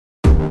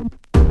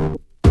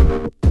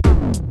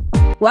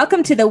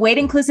Welcome to the Weight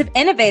Inclusive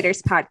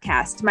Innovators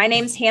podcast. My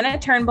name's Hannah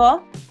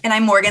Turnbull. And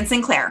I'm Morgan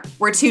Sinclair.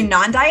 We're two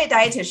non-diet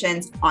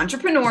dietitians,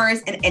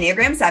 entrepreneurs, and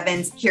Enneagram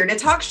 7s here to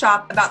talk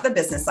shop about the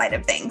business side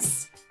of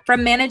things.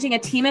 From managing a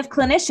team of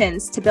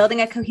clinicians to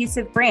building a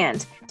cohesive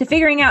brand to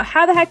figuring out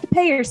how the heck to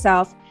pay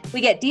yourself, we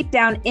get deep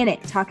down in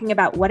it, talking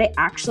about what it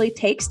actually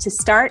takes to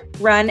start,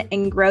 run,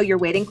 and grow your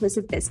weight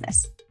inclusive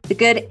business. The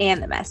good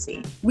and the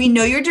messy. We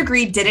know your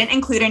degree didn't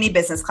include any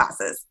business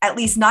classes, at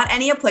least not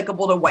any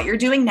applicable to what you're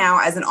doing now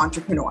as an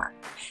entrepreneur.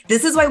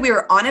 This is why we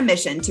are on a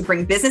mission to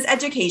bring business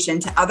education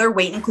to other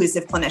weight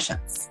inclusive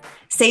clinicians.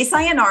 Say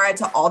sayonara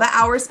to all the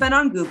hours spent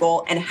on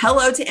Google and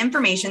hello to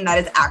information that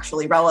is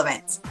actually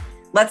relevant.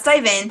 Let's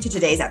dive into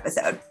today's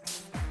episode.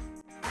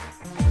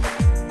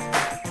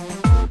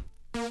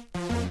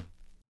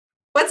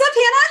 What's up,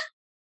 Hannah?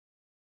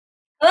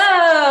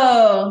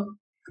 Hello.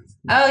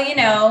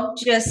 Oh,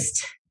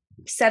 just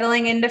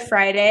settling into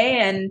Friday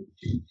and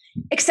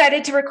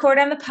excited to record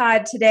on the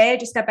pod today. I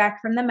just got back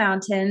from the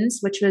mountains,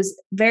 which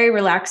was very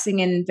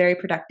relaxing and very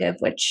productive,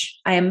 which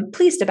I am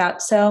pleased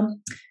about. So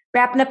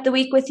wrapping up the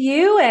week with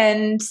you,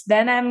 and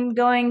then I'm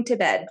going to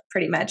bed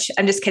pretty much.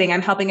 I'm just kidding.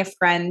 I'm helping a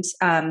friend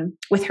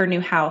with her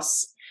new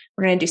house.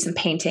 We're going to do some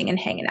painting and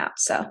hanging out.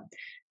 So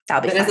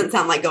that'll be fun. It doesn't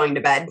sound like going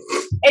to bed.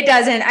 It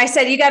doesn't. I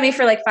said, you got me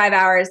for like 5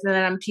 hours, and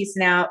then I'm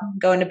peacing out,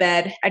 going to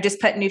bed. I just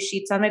put new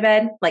sheets on my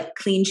bed, like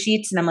clean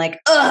sheets. And I'm like,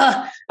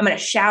 I'm going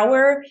to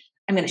shower.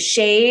 I'm going to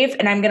shave,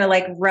 and I'm going to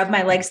like rub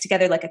my legs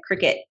together like a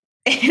cricket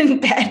in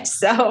bed.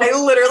 So I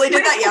literally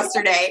did that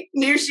yesterday.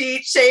 New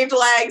sheet, shaved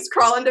legs,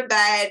 crawl into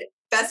bed.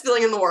 Best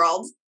feeling in the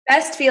world.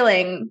 Best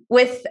feeling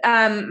with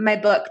my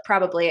book,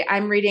 probably.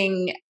 I'm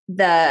reading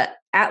The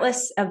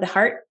Atlas of the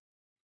Heart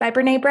by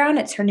Brené Brown.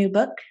 It's her new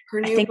book.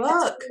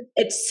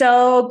 It's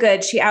so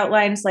good. She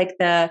outlines like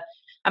I'm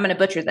going to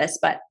butcher this,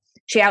 but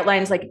she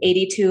outlines like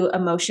 82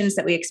 emotions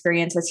that we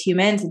experience as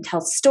humans and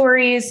tells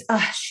stories.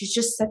 She's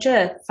just such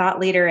a thought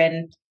leader,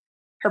 and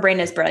her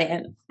brain is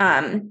brilliant.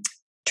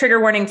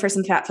 Trigger warning for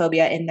some fat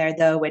phobia in there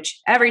though,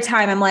 which every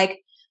time I'm like,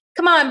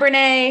 come on,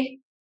 Brené,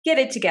 get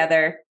it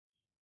together.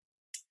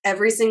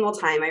 Every single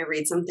time I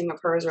read something of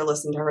hers or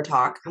listen to her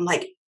talk, I'm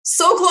like,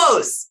 so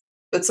close,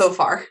 but so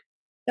far.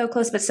 So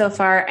close, but so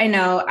far. I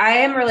know. I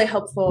am really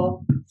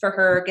hopeful for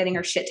her getting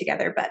her shit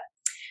together, but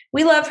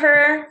we love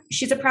her.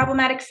 She's a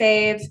problematic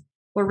fave.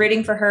 We're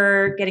rooting for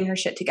her getting her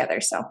shit together.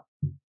 So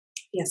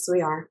yes,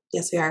 we are.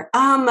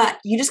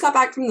 You just got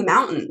back from the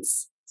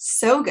mountains.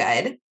 So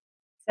good.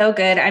 So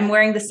good. I'm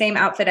wearing the same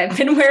outfit I've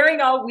been wearing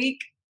all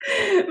week.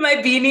 My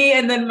beanie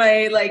and then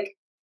my like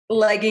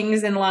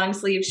leggings and long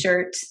sleeve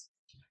shirt.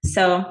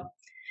 So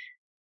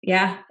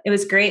yeah, it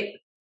was great.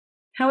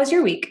 How was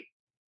your week?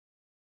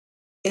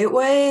 It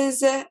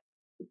was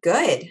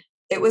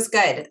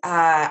good.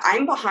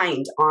 I'm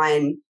behind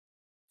on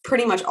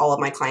pretty much all of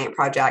my client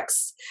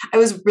projects. I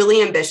was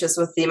really ambitious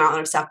with the amount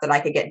of stuff that I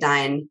could get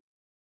done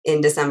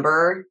in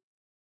December.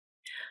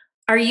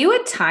 Are you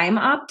a time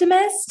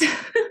optimist?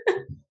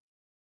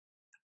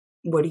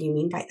 What do you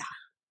mean by that?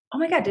 Oh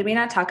my God, did we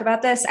not talk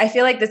about this? I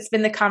feel like that's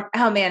been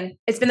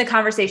it's been the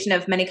conversation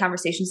of many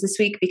conversations this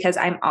week, because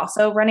I'm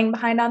also running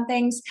behind on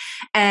things.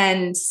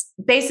 And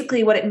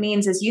basically what it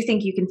means is you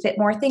think you can fit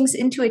more things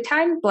into a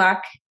time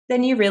block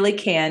than you really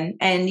can.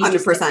 And you 100%.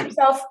 Just set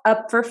yourself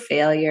up for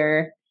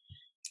failure.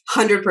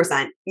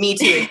 100%. Me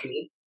too.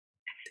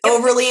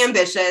 Overly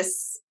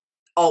ambitious,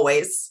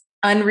 always.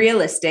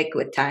 Unrealistic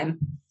with time.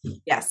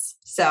 Yes.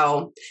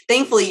 So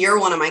thankfully you're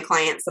one of my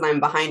clients that I'm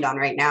behind on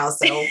right now.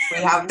 So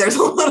there's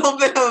a little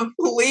bit of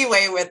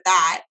leeway with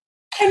that.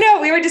 I know.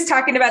 We were just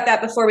talking about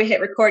that before we hit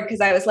record, because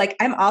I was like,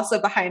 I'm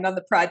also behind on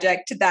the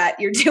project that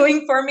you're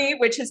doing for me,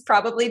 which has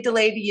probably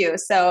delayed you.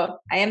 So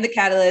I am the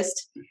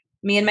catalyst.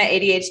 Me and my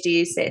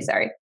ADHD say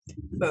sorry.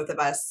 Both of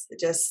us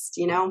just,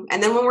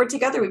 and then when we're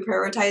together, we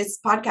prioritize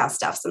podcast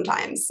stuff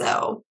sometimes.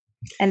 So.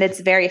 And it's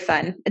very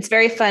fun. It's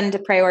very fun to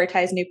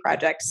prioritize new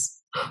projects.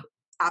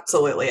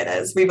 Absolutely it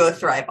is. We both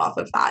thrive off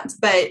of that.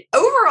 But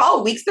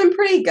overall, week's been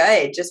pretty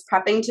good. Just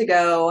prepping to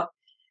go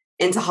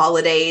into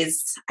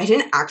holidays. I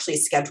didn't actually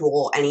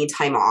schedule any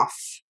time off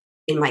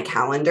in my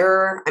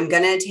calendar. I'm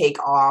going to take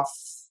off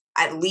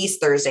at least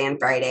Thursday and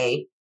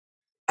Friday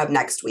of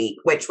next week,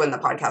 which when the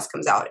podcast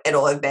comes out,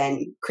 it'll have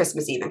been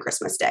Christmas Eve and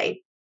Christmas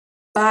Day.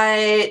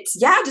 But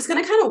yeah, just going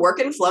to kind of work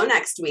and flow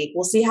next week.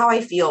 We'll see how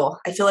I feel.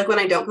 I feel like when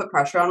I don't put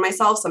pressure on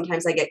myself,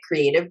 sometimes I get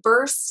creative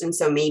bursts. And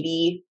so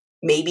maybe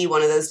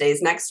one of those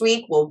days next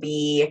week will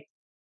be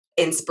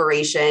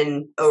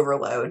inspiration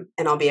overload,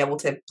 and I'll be able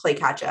to play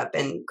catch up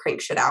and crank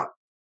shit out.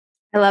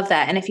 I love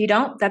that. And if you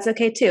don't, that's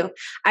okay too.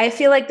 I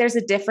feel like there's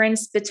a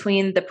difference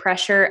between the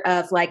pressure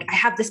of like, I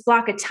have this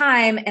block of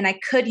time and I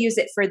could use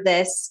it for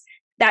this.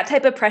 That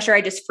type of pressure,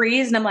 I just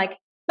freeze and I'm like,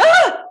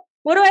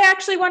 what do I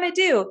actually want to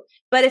do?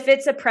 But if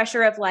it's a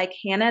pressure of like,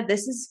 Hannah,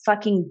 this is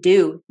fucking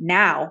due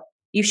now.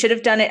 You should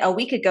have done it a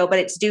week ago, but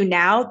it's due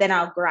now, then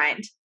I'll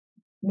grind.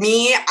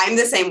 I'm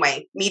the same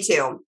way. Me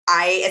too.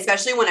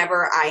 Especially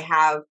whenever I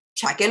have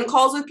check-in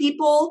calls with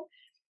people,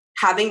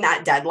 having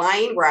that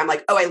deadline where I'm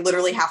like, oh, I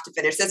literally have to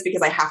finish this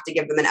because I have to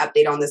give them an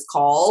update on this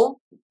call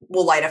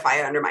will light a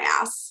fire under my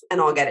ass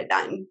and I'll get it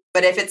done.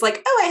 But if it's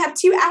like, oh, I have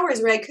 2 hours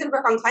where I could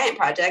work on client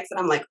projects, and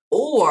I'm like,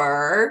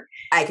 or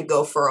I could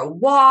go for a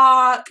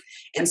walk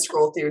and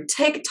scroll through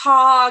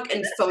TikTok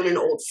and phone an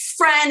old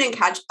friend and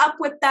catch up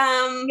with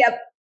them.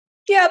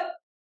 Yep.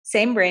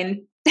 Same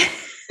brain.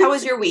 How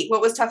was your week?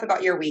 What was tough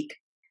about your week?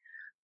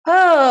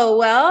 Oh,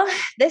 well,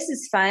 this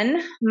is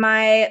fun.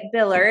 My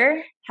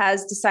biller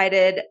has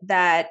decided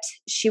that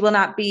she will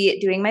not be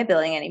doing my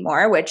billing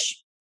anymore,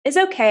 which is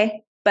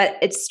okay, but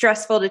it's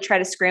stressful to try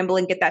to scramble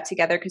and get that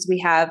together because we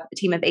have a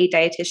team of 8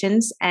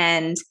 dietitians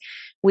and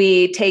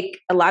we take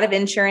a lot of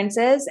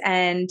insurances,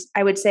 and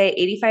I would say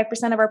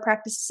 85% of our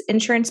practice is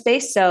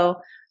insurance-based. So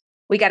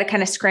we got to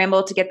kind of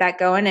scramble to get that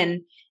going.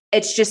 And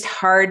it's just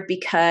hard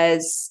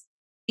because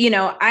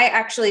I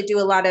actually do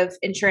a lot of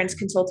insurance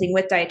consulting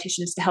with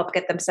dietitians to help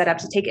get them set up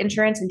to take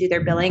insurance and do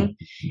their billing.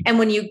 And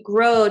when you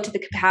grow to the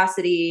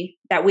capacity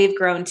that we've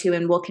grown to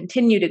and will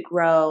continue to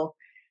grow,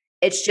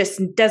 it just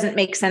doesn't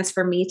make sense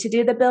for me to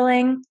do the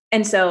billing.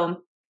 And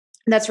so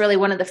that's really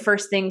one of the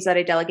first things that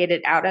I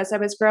delegated out as I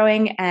was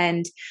growing.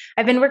 And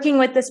I've been working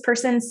with this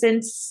person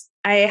since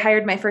I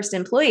hired my first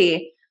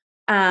employee.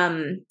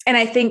 And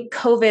I think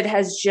COVID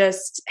has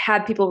just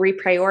had people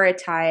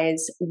reprioritize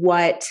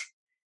what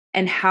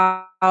and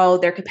how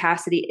their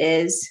capacity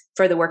is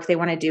for the work they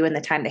want to do and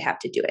the time they have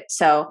to do it.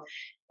 So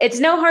it's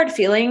no hard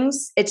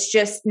feelings. It's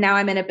just now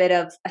I'm in a bit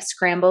of a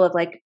scramble of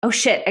like, oh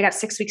shit, I got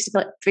 6 weeks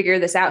to figure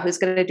this out. Who's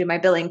going to do my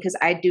billing? Because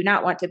I do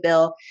not want to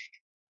bill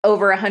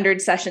over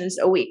 100 sessions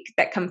a week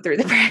that come through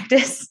the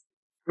practice.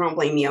 I don't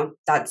blame you.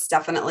 That's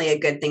definitely a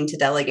good thing to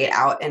delegate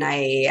out. And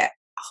I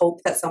hope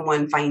that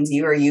someone finds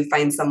you or you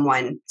find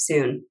someone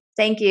soon.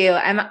 Thank you.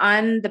 I'm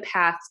on the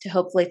path to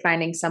hopefully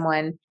finding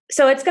someone.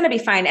 So it's going to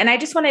be fine. And I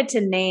just wanted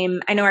to name,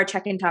 I know our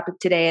check-in topic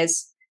today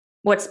is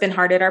what's been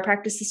hard at our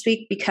practice this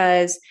week,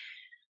 because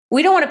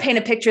we don't want to paint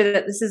a picture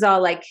that this is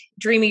all like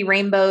dreamy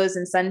rainbows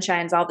and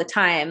sunshines all the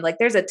time. Like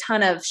there's a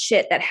ton of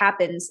shit that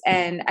happens.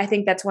 And I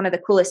think that's one of the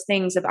coolest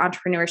things of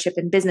entrepreneurship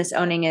and business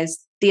owning is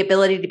the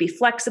ability to be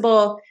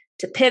flexible,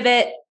 to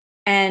pivot,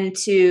 and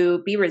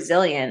to be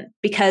resilient,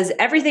 because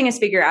everything is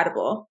figure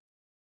outable.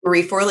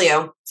 Marie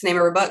Forleo, it's the name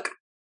of her book.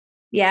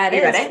 Yeah, it is.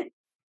 You read it?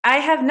 I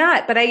have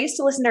not, but I used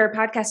to listen to her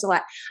podcast a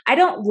lot. I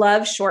don't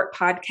love short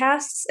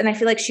podcasts. And I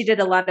feel like she did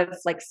a lot of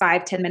like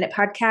 5-10 minute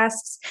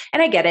podcasts.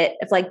 And I get it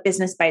if like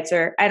business bites,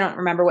 or I don't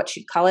remember what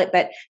she'd call it.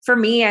 But for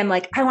me, I'm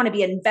like, I want to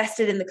be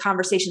invested in the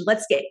conversation.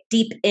 Let's get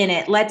deep in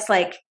it. Let's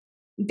like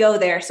go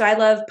there. So I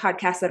love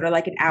podcasts that are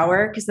like an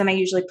hour, because then I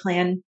usually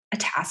plan a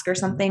task or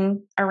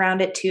something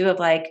around it too, of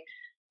like,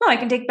 oh, I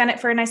can take Bennett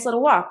for a nice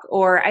little walk,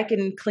 or I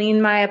can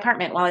clean my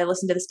apartment while I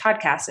listen to this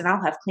podcast and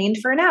I'll have cleaned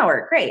for an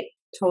hour. Great.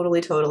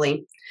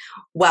 Totally.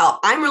 Well,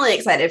 I'm really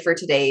excited for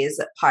today's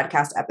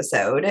podcast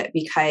episode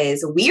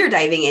because we are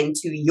diving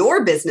into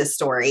your business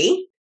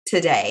story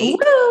today.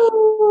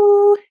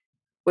 Woo!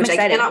 Which I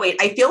cannot wait.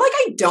 I feel like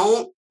I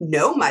don't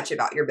know much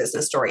about your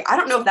business story. I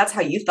don't know if that's how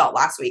you felt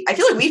last week. I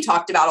feel like we've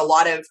talked about a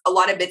lot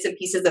of bits and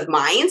pieces of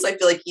mine, so I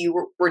feel like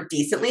you were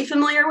decently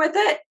familiar with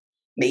it.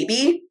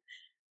 Maybe.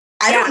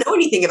 I don't know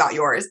anything about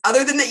yours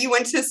other than that you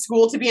went to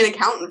school to be an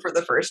accountant for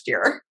the first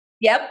year.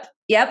 Yep.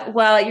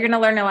 Well, you're going to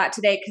learn a lot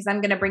today because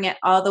I'm going to bring it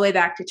all the way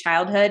back to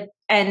childhood.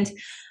 And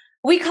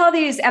we call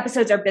these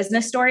episodes our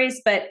business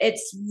stories, but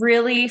it's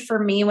really,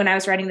 for me, when I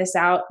was writing this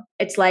out,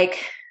 it's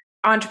like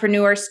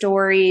entrepreneur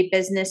story,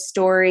 business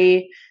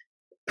story,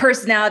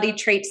 personality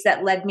traits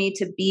that led me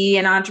to be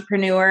an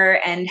entrepreneur,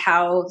 and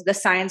how the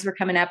signs were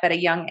coming up at a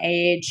young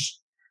age.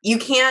 You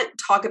can't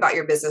talk about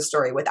your business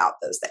story without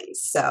those things.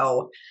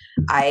 So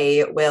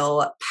I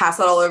will pass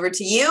it all over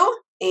to you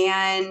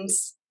and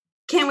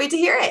can't wait to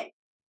hear it.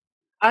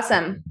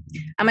 Awesome.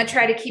 I'm going to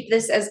try to keep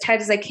this as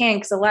tight as I can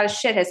because a lot of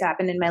shit has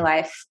happened in my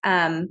life.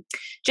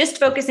 Just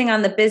focusing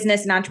on the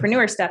business and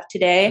entrepreneur stuff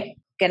today.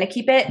 Going to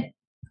keep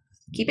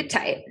it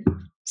tight.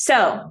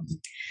 So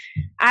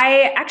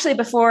I actually,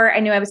 before I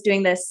knew I was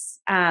doing this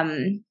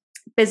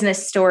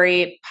business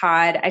story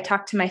pod, I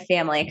talked to my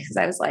family because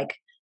I was like,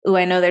 ooh,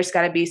 I know there's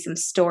got to be some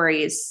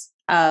stories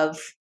of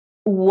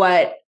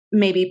what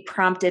maybe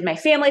prompted my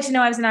family to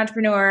know I was an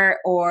entrepreneur,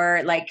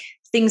 or like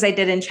things I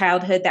did in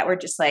childhood that were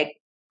just like,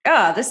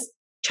 oh, this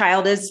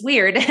child is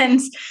weird and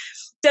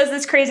does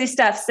this crazy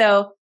stuff.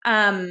 So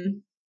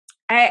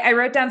I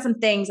wrote down some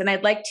things and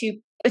I'd like to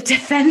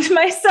defend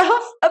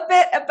myself a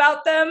bit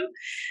about them.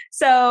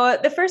 So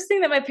the first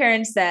thing that my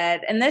parents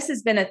said, and this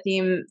has been a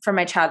theme from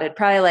my childhood,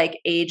 probably like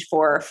age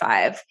 4 or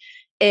 5,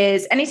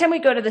 is anytime we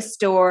go to the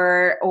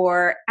store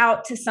or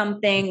out to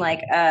something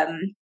like a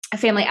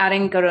family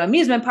outing, go to an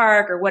amusement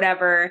park or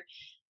whatever,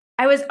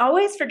 I was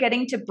always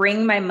forgetting to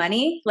bring my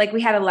money. Like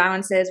we had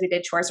allowances, we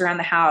did chores around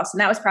the house. And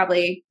that was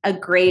probably a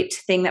great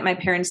thing that my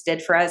parents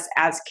did for us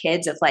as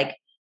kids of like,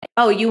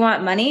 oh, you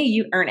want money?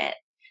 You earn it.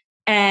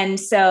 And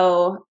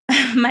so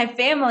my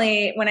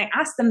family, when I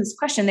asked them this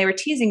question, they were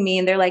teasing me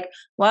and they're like,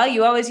 well,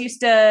 you always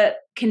used to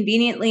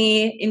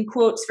conveniently, in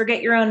quotes,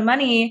 forget your own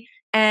money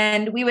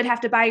and we would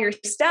have to buy your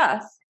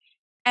stuff.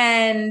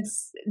 And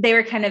they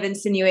were kind of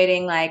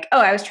insinuating like,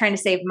 oh, I was trying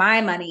to save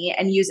my money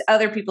and use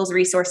other people's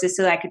resources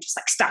so that I could just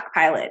like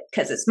stockpile it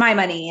because it's my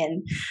money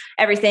and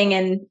everything.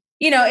 And,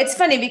 it's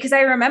funny because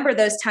I remember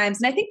those times,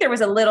 and I think there was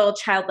a little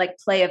childlike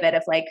play of it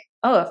of like,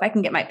 oh, if I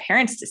can get my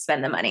parents to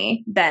spend the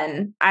money,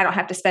 then I don't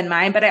have to spend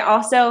mine. But I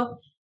also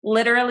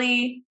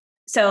literally,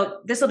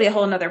 so this will be a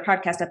whole nother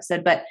podcast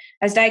episode, but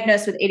I was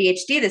diagnosed with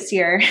ADHD this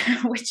year,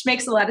 which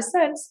makes a lot of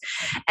sense.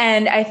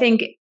 And I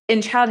think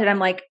in childhood, I'm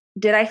like,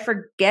 did I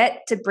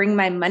forget to bring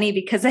my money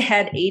because I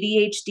had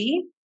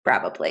ADHD?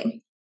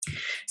 Probably.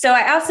 So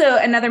I also,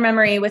 another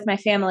memory with my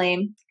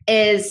family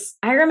is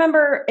I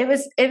remember it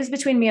was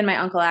between me and my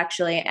uncle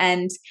actually.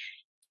 And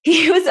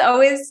he was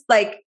always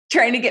like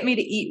trying to get me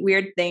to eat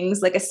weird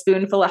things, like a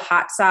spoonful of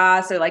hot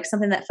sauce or like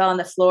something that fell on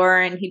the floor.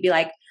 And he'd be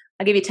like,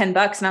 I'll give you $10. And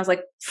I was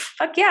like,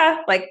 fuck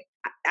yeah. Like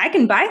I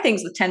can buy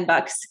things with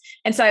 $10.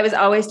 And so I was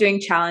always doing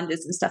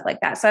challenges and stuff like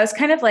that. So I was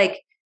kind of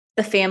like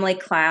the family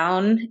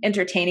clown,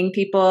 entertaining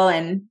people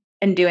and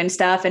doing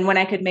stuff. And when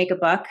I could make a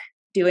buck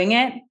doing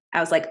it, I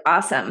was like,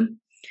 awesome.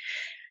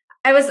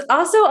 I was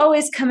also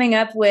always coming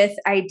up with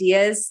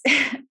ideas.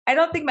 I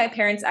don't think my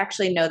parents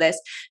actually know this.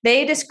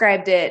 They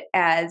described it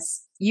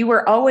as you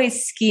were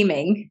always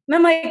scheming. And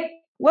I'm like,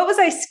 what was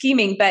I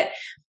scheming? But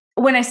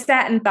when I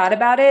sat and thought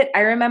about it,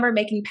 I remember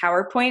making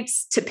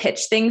PowerPoints to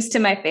pitch things to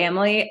my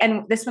family.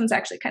 And this one's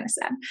actually kind of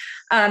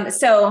sad.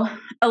 So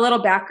a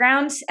little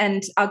background,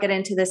 and I'll get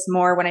into this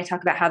more when I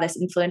talk about how this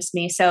influenced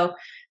me. So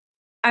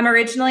I'm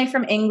originally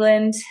from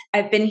England.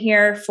 I've been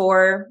here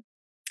for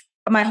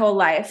my whole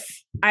life.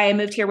 I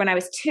moved here when I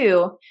was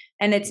 2,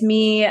 and it's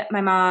me,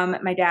 my mom,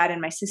 my dad, and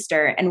my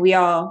sister, and we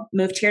all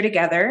moved here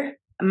together.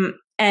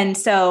 And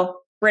so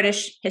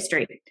British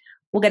history.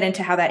 We'll get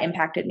into how that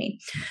impacted me.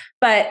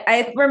 But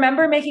I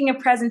remember making a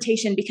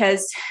presentation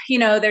because,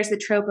 there's the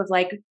trope of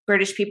like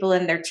British people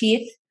and their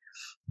teeth.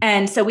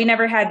 And so we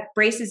never had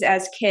braces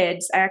as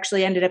kids. I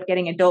actually ended up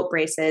getting adult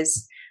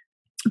braces,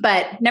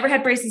 but never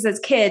had braces as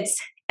kids.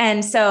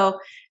 And so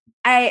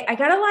I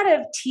got a lot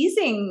of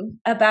teasing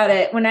about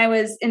it when I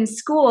was in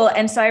school.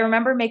 And so I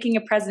remember making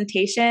a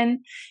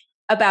presentation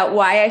about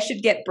why I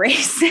should get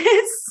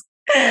braces.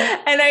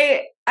 And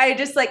I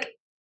just like,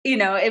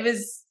 it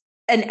was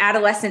an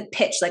adolescent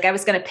pitch. Like I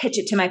was going to pitch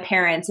it to my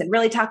parents and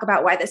really talk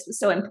about why this was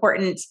so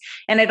important.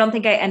 And I don't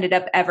think I ended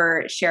up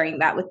ever sharing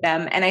that with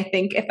them. And I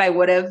think if I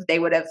would have, they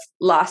would have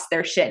lost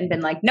their shit and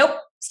been like, nope,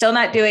 still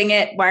not doing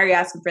it. Why are you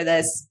asking for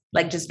this?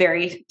 Like just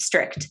very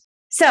strict.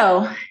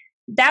 So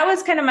that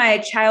was kind of my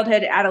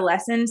childhood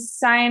adolescence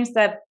signs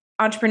that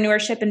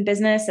entrepreneurship and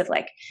business of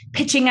like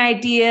pitching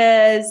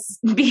ideas,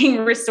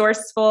 being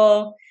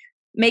resourceful,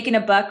 making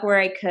a buck where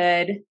I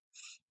could.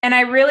 And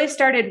I really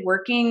started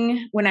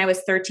working when I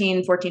was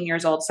 13, 14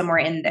 years old, somewhere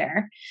in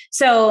there.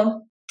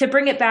 So to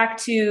bring it back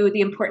to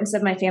the importance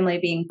of my family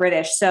being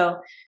British. So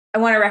I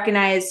want to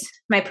recognize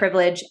my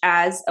privilege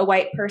as a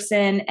white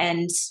person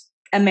and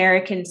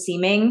American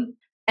seeming.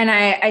 And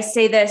I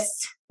say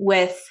this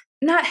with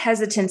not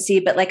hesitancy,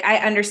 but like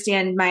I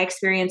understand my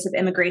experience of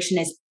immigration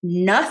is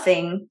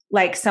nothing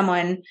like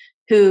someone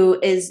who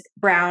is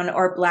brown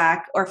or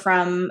Black or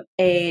from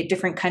a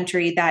different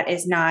country that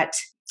is not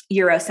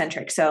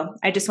Eurocentric. So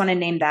I just want to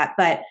name that.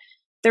 But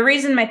the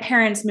reason my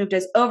parents moved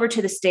us over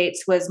to the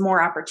States was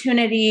more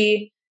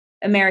opportunity,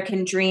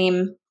 American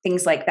dream,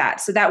 things like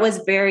that. So that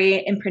was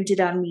very imprinted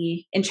on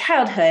me in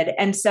childhood.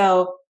 And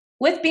so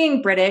with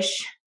being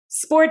British,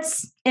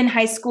 sports in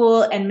high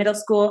school and middle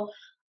school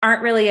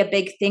aren't really a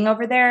big thing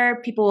over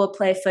there. People will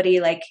play footy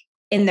like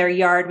in their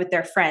yard with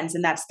their friends,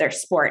 and that's their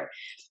sport.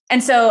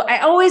 And so I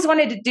always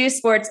wanted to do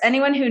sports.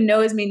 Anyone who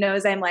knows me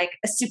knows I'm like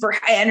a super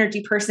high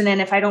energy person.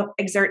 And if I don't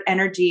exert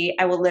energy,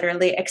 I will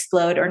literally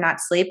explode or not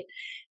sleep.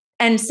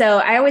 And so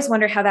I always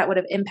wonder how that would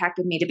have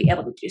impacted me to be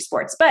able to do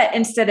sports. But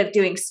instead of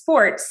doing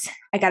sports,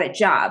 I got a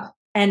job.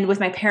 And with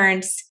my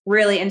parents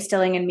really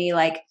instilling in me,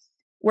 like,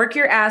 work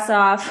your ass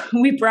off.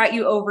 We brought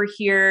you over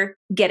here,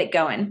 get it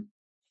going.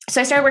 So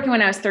I started working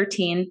when I was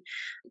 13.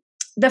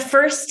 The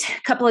first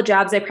couple of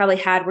jobs I probably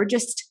had were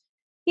just,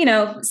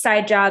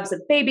 side jobs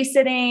of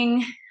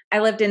babysitting. I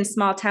lived in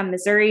small town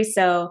Missouri,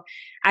 so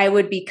I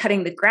would be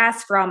cutting the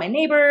grass for all my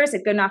neighbors.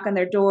 I'd go knock on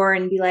their door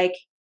and be like,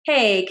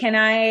 hey, can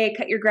I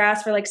cut your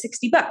grass for like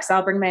 $60?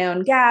 I'll bring my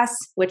own gas,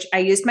 which I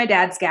used my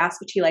dad's gas,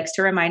 which he likes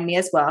to remind me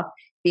as well,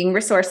 being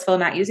resourceful,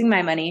 not using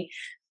my money.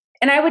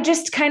 And I would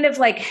just kind of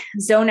like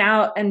zone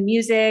out on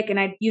music, and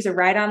I'd use a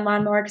ride-on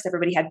lawnmower because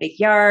everybody had big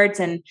yards.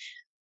 And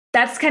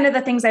that's kind of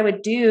the things I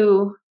would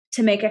do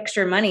to make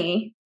extra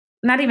money.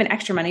 Not even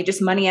extra money, just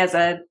money as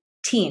a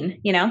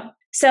teen,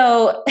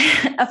 So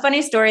a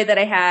funny story that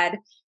I had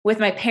with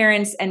my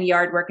parents and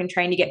yard work and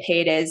trying to get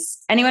paid is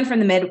anyone from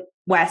the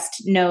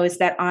Midwest knows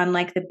that on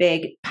like the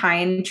big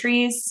pine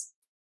trees,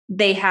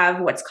 they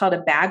have what's called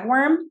a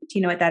bagworm. Do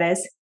you know what that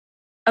is?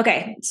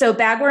 Okay. So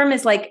bagworm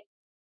is like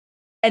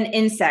an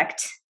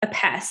insect, a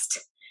pest.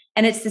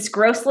 And it's this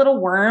gross little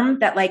worm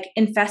that like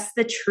infests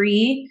the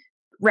tree,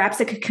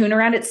 wraps a cocoon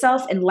around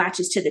itself and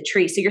latches to the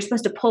tree. So you're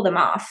supposed to pull them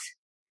off.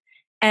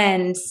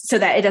 and so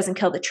that it doesn't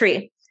kill the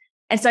tree.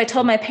 And so I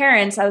told my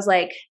parents, I was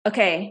like,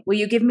 okay, will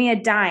you give me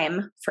a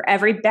dime for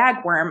every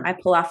bagworm I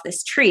pull off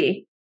this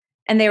tree?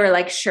 And they were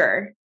like,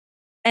 sure.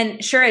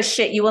 And sure as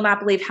shit, you will not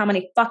believe how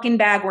many fucking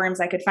bagworms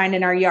I could find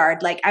in our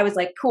yard. Like, I was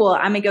like, cool,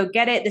 I'm gonna go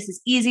get it. This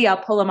is easy. I'll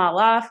pull them all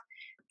off.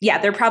 Yeah,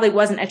 there probably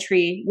wasn't a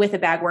tree with a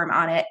bagworm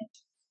on it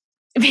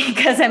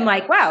because I'm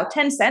like, wow,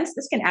 10 cents,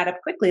 this can add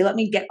up quickly. Let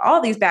me get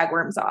all these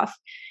bagworms off.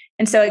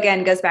 And so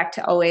again, goes back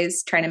to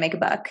always trying to make a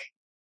buck,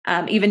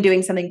 even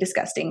doing something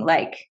disgusting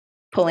like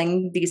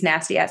pulling these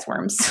nasty ass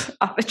worms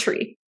off a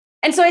tree.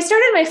 And so I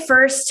started my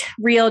first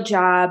real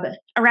job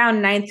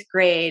around 9th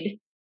grade.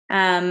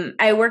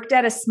 I worked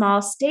at a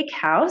small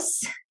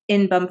steakhouse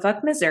in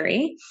Bumfuck,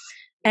 Missouri,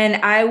 and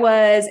I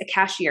was a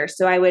cashier.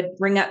 So I would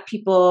ring up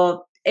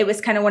people. It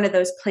was kind of one of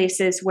those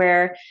places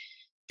where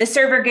the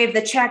server gave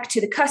the check to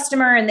the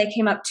customer and they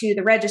came up to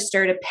the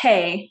register to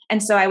pay.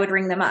 And so I would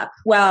ring them up.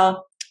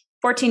 Well,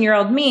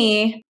 14-year-old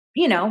me,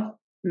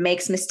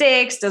 makes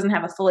mistakes, doesn't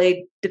have a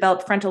fully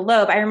developed frontal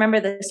lobe. I remember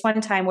this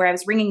one time where I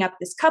was ringing up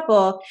this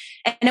couple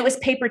and it was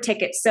paper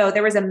tickets. So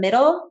there was a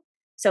middle,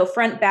 so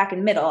front, back,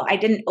 and middle. I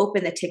didn't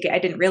open the ticket. I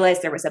didn't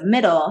realize there was a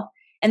middle.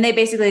 And they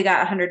basically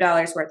got $100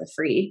 worth of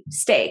free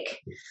steak.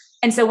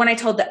 And so when I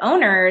told the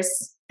owners,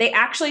 they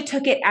actually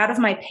took it out of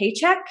my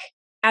paycheck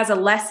as a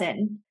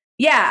lesson.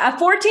 Yeah, a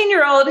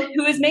 14-year-old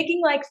who was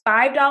making like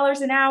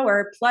 $5 an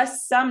hour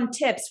plus some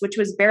tips, which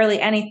was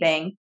barely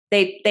anything.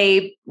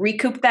 They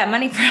recouped that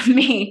money from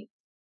me.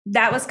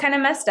 That was kind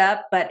of messed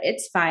up, but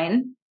it's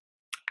fine.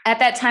 At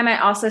that time, I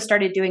also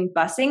started doing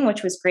busing,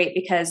 which was great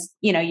because,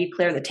 you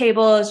clear the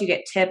tables, you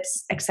get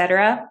tips,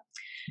 etc.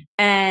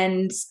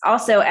 And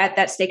also at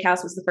that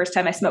steakhouse was the first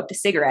time I smoked a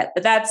cigarette,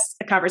 but that's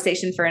a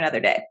conversation for another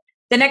day.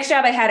 The next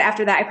job I had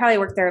after that, I probably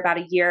worked there about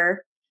a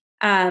year.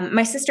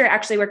 My sister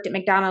actually worked at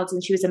McDonald's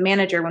and she was a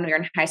manager when we were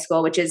in high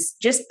school, which is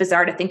just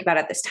bizarre to think about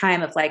at this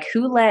time of like,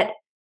 who let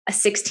a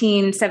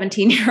 16,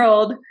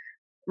 17-year-old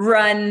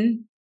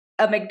run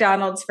a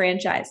McDonald's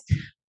franchise?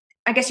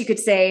 I guess you could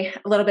say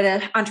a little bit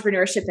of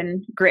entrepreneurship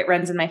and grit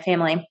runs in my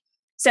family.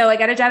 So I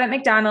got a job at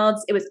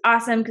McDonald's. It was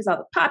awesome because all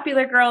the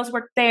popular girls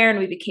worked there and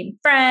we became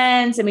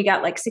friends and we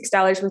got like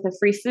 $6 worth of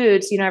free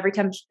food. So, every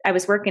time I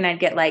was working, I'd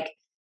get like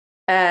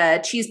a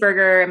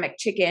cheeseburger, a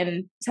McChicken.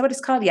 Is that what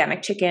it's called? Yeah,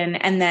 McChicken.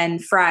 And then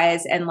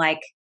fries and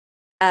like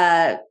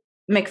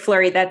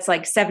McFlurry that's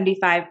like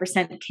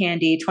 75%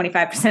 candy,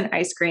 25%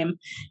 ice cream.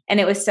 And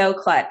it was so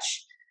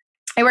clutch.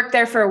 I worked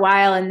there for a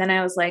while and then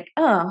I was like,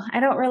 oh, I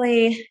don't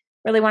really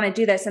want to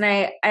do this. And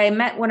I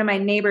met one of my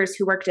neighbors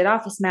who worked at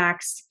Office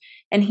Max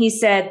and he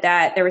said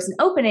that there was an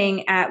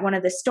opening at one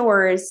of the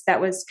stores that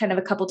was kind of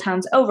a couple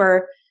towns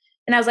over.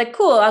 And I was like,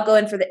 cool, I'll go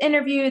in for the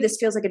interview. This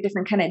feels like a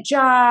different kind of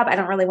job. I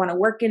don't really want to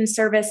work in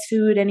service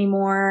food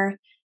anymore.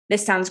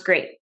 This sounds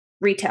great.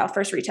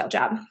 First retail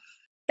job.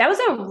 That was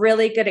a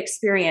really good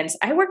experience.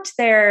 I worked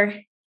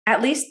there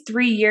at least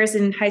 3 years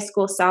in high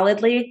school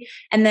solidly.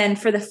 And then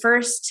for the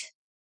first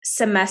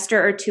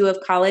semester or two of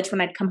college,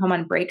 when I'd come home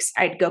on breaks,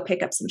 I'd go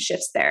pick up some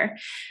shifts there.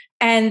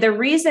 And the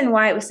reason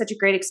why it was such a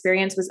great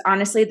experience was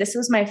honestly, this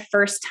was my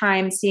first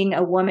time seeing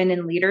a woman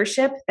in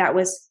leadership that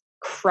was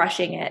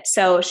crushing it.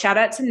 So shout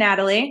out to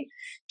Natalie.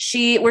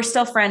 We're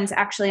still friends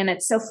actually. And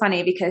it's so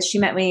funny because she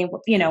met me,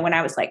 when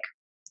I was like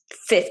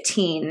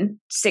 15,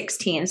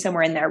 16,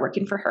 somewhere in there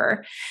working for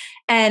her.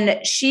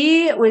 And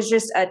she was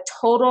just a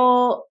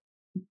total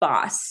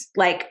boss.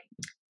 Like,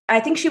 I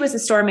think she was the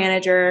store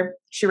manager.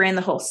 She ran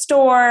the whole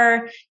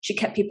store. She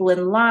kept people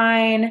in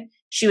line.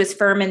 She was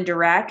firm and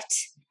direct.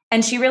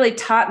 And she really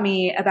taught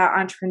me about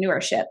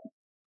entrepreneurship.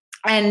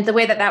 And the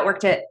way that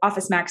worked at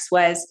Office Max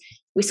was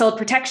we sold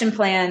protection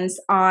plans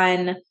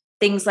on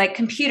things like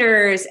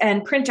computers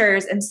and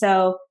printers. And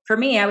so for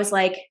me, I was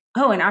like,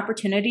 oh, an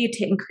opportunity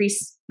to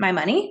increase my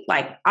money?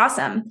 Like,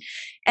 awesome.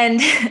 And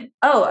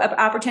oh, an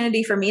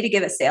opportunity for me to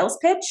give a sales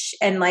pitch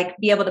and like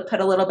be able to put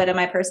a little bit of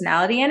my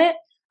personality in it?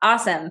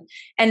 Awesome.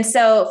 And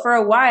so for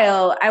a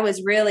while, I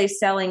was really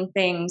selling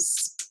things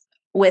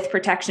with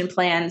protection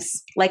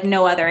plans like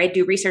no other. I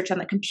do research on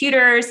the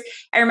computers.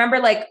 I remember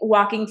like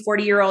walking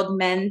 40-year-old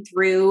men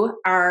through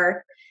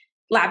our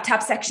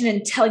laptop section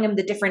and telling them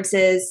the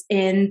differences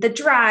in the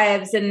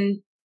drives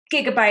and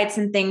gigabytes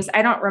and things.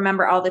 I don't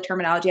remember all the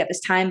terminology at this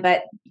time,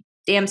 but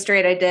damn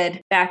straight I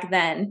did back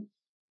then,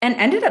 and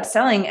ended up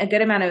selling a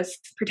good amount of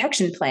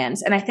protection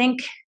plans. And I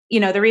think,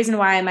 the reason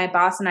why my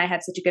boss and I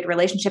had such a good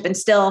relationship and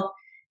still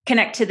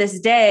connect to this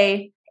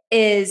day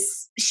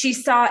is she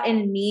saw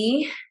in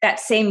me that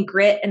same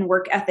grit and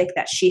work ethic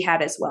that she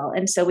had as well.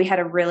 And so we had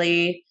a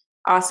really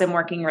awesome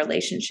working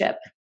relationship.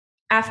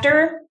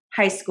 After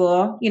high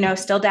school,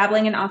 still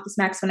dabbling in Office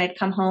Max when I'd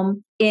come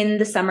home in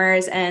the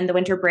summers and the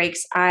winter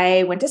breaks,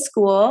 I went to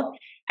school.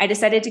 I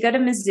decided to go to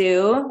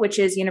Mizzou, which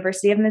is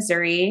University of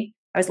Missouri.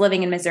 I was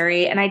living in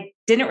Missouri and I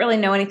didn't really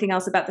know anything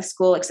else about the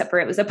school except for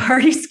it was a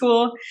party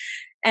school.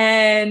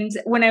 And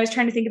when I was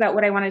trying to think about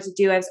what I wanted to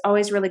do, I was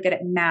always really good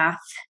at math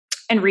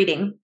and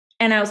reading.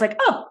 And I was like,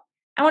 oh,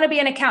 I want to be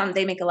an accountant.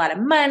 They make a lot of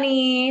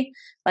money.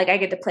 Like I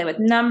get to play with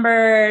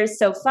numbers.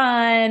 So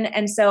fun.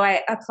 And so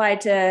I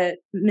applied to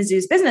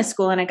Mizzou's business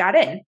school and I got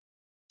in.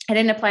 I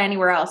didn't apply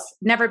anywhere else.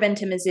 Never been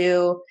to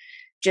Mizzou.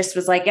 Just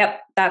was like, yep,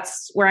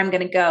 that's where I'm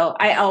going to go.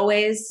 I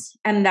always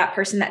am that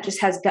person that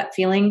just has gut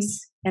feelings.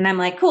 And I'm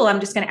like, cool, I'm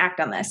just going to act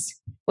on this,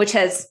 which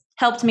has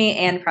helped me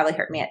and probably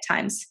hurt me at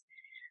times.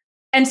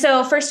 And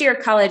so first year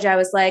of college, I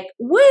was like,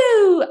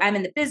 woo, I'm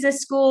in the business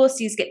school,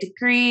 C's get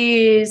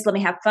degrees, let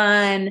me have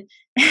fun.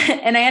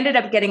 And I ended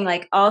up getting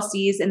like all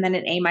C's and then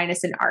an A-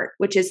 in art,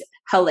 which is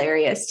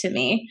hilarious to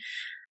me.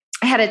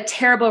 I had a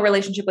terrible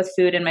relationship with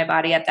food in my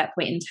body at that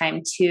point in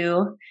time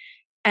too.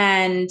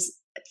 And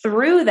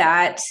through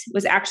that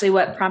was actually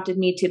what prompted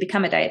me to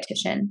become a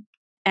dietitian.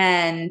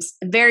 And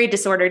a very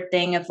disordered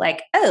thing of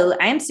like, oh,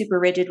 I'm super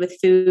rigid with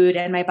food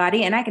and my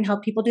body, and I can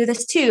help people do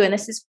this too. And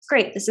this is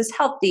great. This is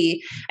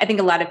healthy. I think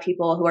a lot of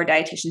people who are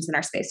dietitians in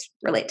our space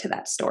relate to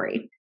that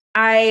story.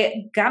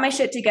 I got my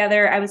shit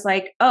together. I was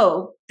like,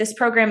 oh, this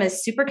program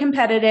is super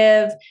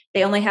competitive.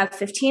 They only have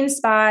 15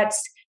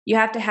 spots. You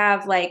have to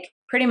have like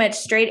pretty much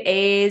straight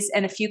A's,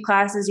 and a few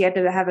classes you had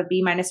to have a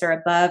B- or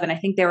above. And I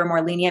think they were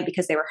more lenient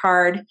because they were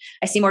hard.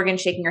 I see Morgan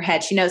shaking her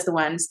head. She knows the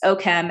ones,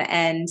 OChem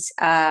and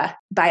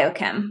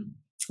Biochem.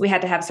 We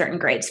had to have certain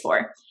grades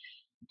for.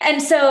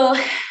 And so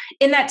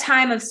in that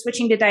time of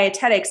switching to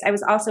dietetics, I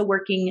was also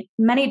working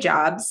many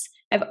jobs.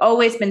 I've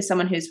always been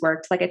someone who's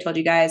worked, like I told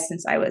you guys,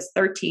 since I was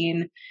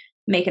 13,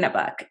 making a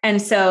buck.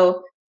 And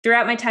so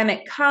throughout my time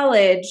at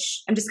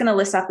college, I'm just going to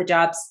list off the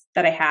jobs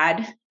that I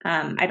had.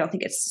 I don't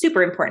think it's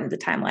super important, the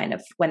timeline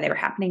of when they were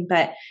happening,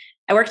 but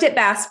I worked at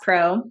Bass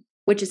Pro,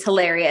 which is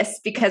hilarious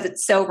because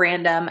it's so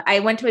random. I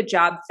went to a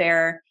job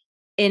fair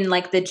in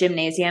like the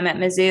gymnasium at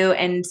Mizzou,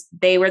 and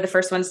they were the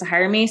first ones to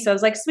hire me. So I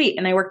was like, sweet.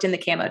 And I worked in the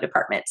camo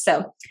department.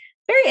 So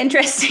very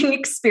interesting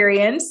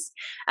experience.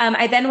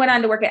 I then went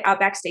on to work at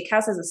Outback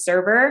Steakhouse as a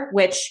server,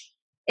 which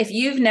if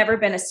you've never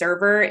been a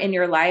server in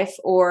your life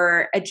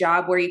or a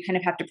job where you kind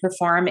of have to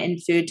perform in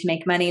food to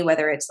make money,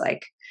 whether it's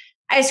like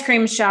ice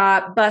cream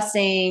shop,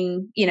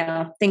 busing, you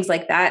know, things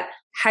like that,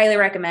 highly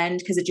recommend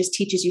because it just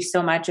teaches you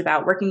so much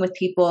about working with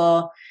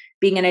people,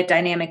 being in a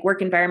dynamic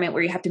work environment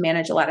where you have to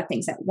manage a lot of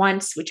things at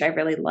once, which I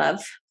really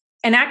love.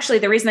 And actually,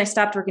 the reason I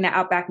stopped working at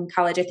Outback in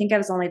college, I think I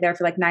was only there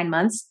for like 9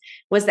 months,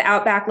 was the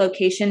Outback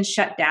location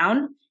shut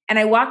down. And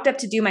I walked up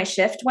to do my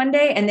shift one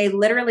day and they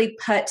literally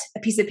put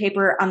a piece of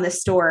paper on the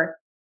store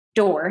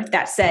door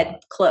that said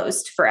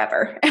closed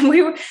forever. And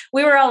we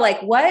were all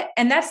like, what?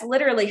 And that's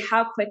literally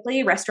how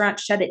quickly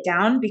restaurants shut it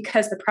down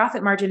because the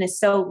profit margin is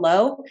so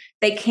low,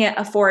 they can't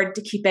afford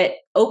to keep it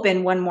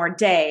open one more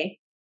day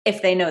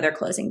if they know they're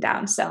closing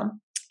down. So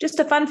just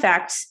a fun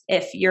fact,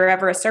 if you're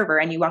ever a server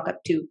and you walk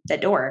up to the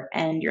door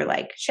and you're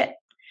like, shit,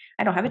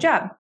 I don't have a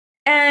job.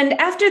 And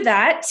after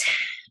that,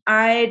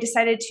 I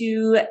decided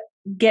to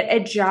get a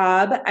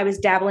job. I was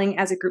dabbling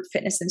as a group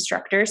fitness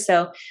instructor.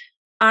 So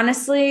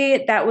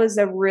honestly, that was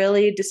a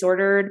really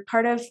disordered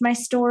part of my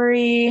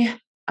story.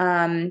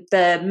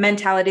 The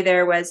mentality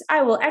there was,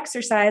 I will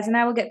exercise and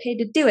I will get paid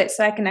to do it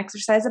so I can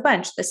exercise a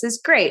bunch. This is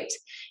great.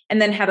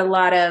 And then had a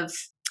lot of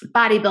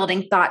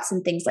bodybuilding thoughts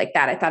and things like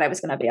that. I thought I was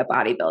going to be a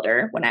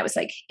bodybuilder when I was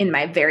like in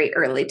my very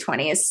early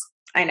 20s.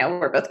 I know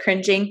we're both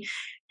cringing.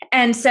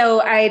 And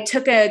so I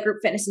took a group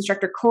fitness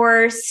instructor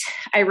course.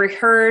 I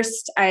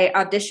rehearsed, I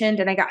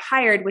auditioned, and I got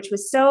hired, which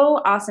was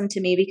so awesome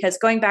to me because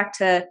going back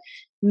to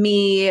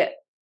me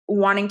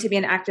wanting to be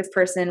an active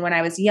person when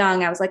I was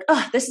young, I was like,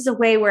 oh, this is a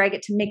way where I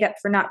get to make up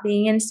for not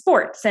being in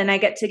sports and I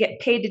get to get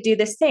paid to do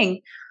this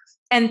thing.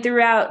 And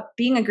throughout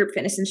being a group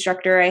fitness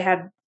instructor, I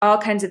had all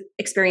kinds of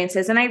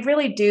experiences. And I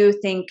really do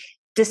think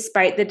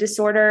despite the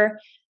disorder,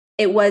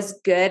 it was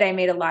good. I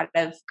made a lot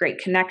of great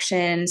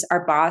connections.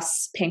 Our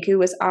boss, Panku,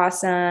 was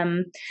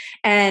awesome.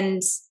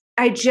 And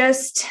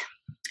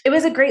it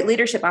was a great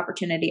leadership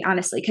opportunity,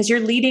 honestly, because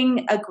you're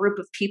leading a group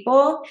of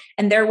people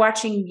and they're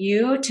watching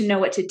you to know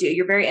what to do.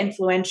 You're very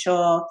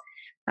influential,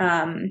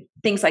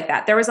 things like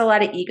that. There was a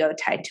lot of ego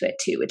tied to it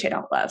too, which I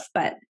don't love,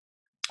 but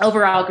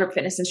overall group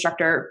fitness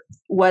instructor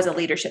was a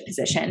leadership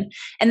position.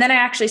 And then I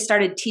actually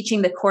started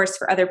teaching the course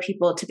for other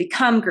people to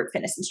become group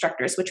fitness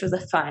instructors, which was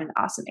a fun,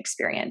 awesome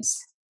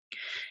experience.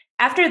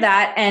 After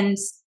that, and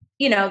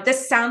you know,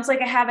 this sounds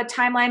like I have a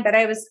timeline, but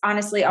I was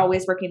honestly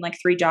always working like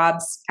 3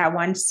 jobs at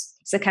once.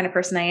 It's the kind of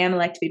person I am. I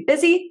like to be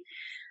busy.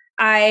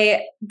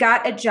 I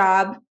got a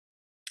job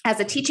as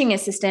a teaching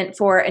assistant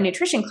for a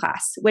nutrition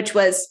class, which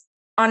was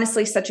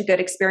honestly such a good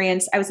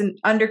experience. I was an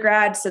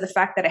undergrad, so the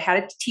fact that I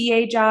had a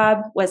TA job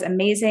was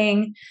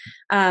amazing.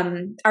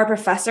 Our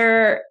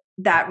professor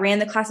that ran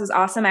the class was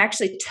awesome. I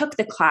actually took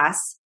the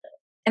class.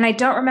 And I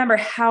don't remember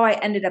how I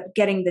ended up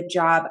getting the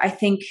job. I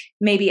think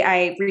maybe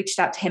I reached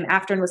out to him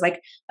after and was like,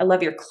 I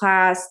love your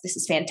class. This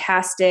is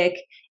fantastic.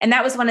 And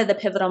that was one of the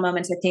pivotal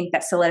moments, I think,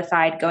 that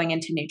solidified going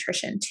into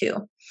nutrition too.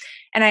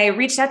 And I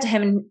reached out to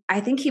him and I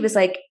think he was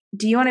like,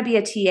 do you want to be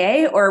a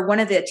TA? Or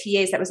one of the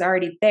TAs that was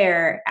already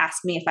there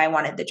asked me if I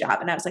wanted the job.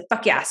 And I was like,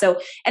 fuck yeah.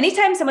 So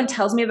anytime someone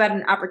tells me about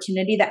an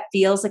opportunity that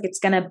feels like it's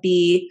going to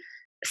be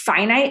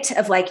finite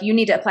of like, you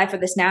need to apply for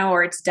this now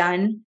or it's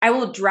done, I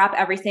will drop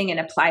everything and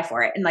apply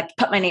for it and like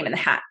put my name in the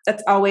hat.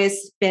 That's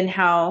always been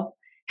how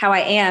I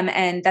am.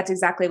 And that's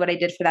exactly what I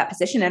did for that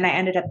position. And I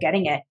ended up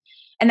getting it.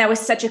 And that was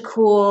such a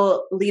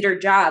cool leader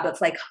job of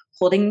like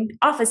holding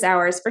office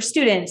hours for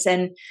students.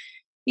 And,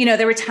 you know,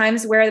 there were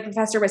times where the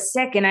professor was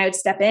sick and I would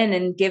step in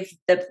and give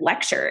the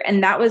lecture.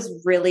 And that was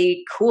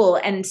really cool.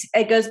 And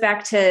it goes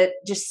back to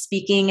just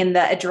speaking and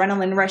the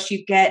adrenaline rush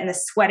you get and the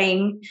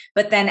sweating.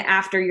 But then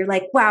after you're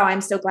like, wow,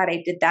 I'm so glad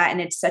I did that.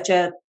 And it's such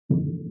a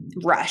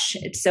rush.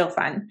 It's so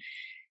fun.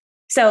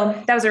 So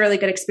that was a really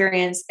good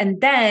experience.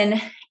 And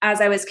then as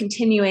I was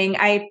continuing,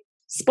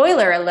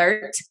 spoiler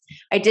alert,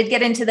 I did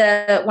get into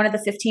one of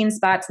the 15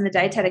 spots in the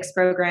dietetics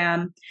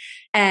program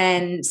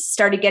and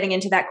started getting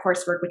into that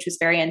coursework, which was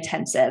very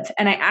intensive.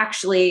 And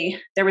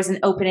there was an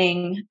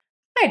opening.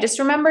 I just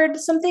remembered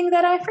something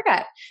that I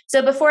forgot.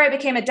 So before I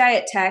became a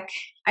diet tech,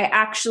 I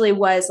actually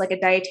was like a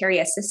dietary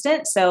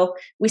assistant. So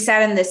we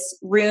sat in this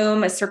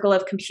room, a circle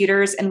of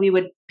computers, and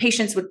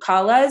patients would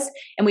call us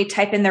and we'd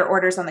type in their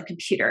orders on the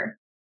computer.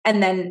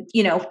 And then,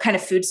 you know, kind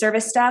of food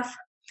service stuff.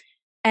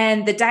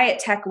 And the diet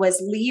tech was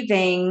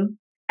leaving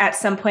at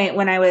some point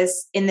when I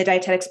was in the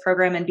dietetics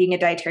program and being a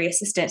dietary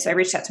assistant. So I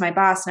reached out to my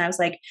boss and I was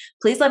like,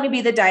 please let me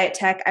be the diet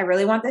tech. I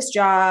really want this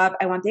job.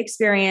 I want the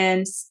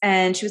experience.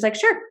 And she was like,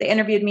 sure. They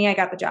interviewed me. I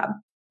got the job.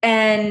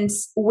 And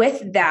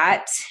with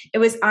that, it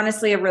was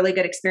honestly a really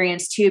good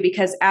experience too,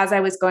 because as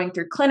I was going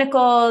through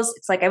clinicals,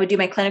 it's like I would do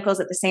my clinicals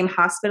at the same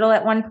hospital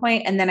at one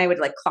point, and then I would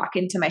like clock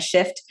into my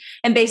shift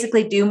and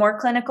basically do more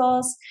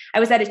clinicals.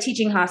 I was at a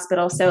teaching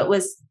hospital, so it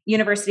was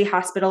University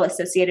Hospital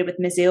associated with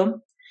Mizzou.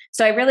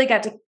 So I really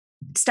got to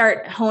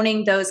start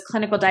honing those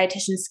clinical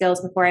dietitian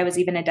skills before I was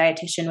even a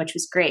dietitian, which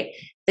was great.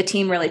 The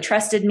team really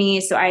trusted me.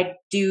 So I'd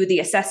do the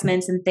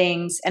assessments and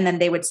things, and then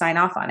they would sign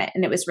off on it.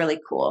 And it was really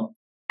cool.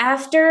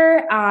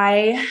 After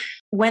I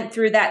went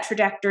through that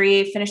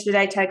trajectory, finished the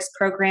dietetics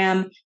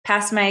program,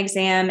 passed my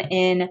exam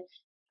in,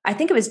 I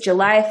think it was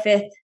July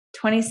 5th,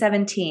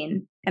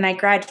 2017, and I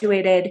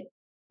graduated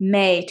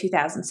May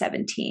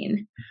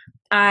 2017.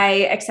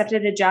 I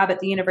accepted a job at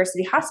the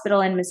University Hospital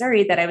in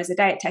Missouri that I was a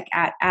diet tech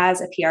at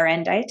as a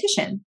PRN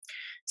dietitian.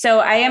 So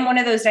I am one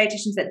of those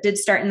dietitians that did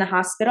start in the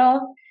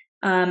hospital.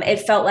 It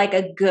felt like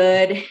a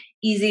good,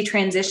 easy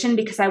transition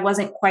because I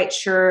wasn't quite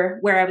sure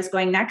where I was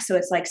going next. So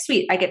it's like,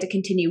 sweet, I get to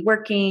continue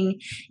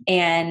working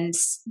and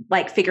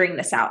like figuring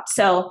this out.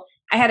 So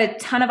I had a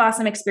ton of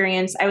awesome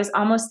experience. I was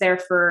almost there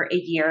for a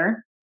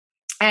year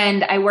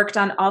and I worked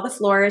on all the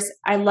floors.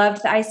 I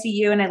loved the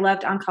ICU and I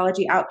loved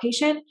oncology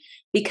outpatient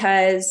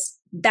because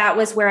that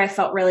was where I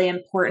felt really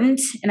important.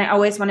 And I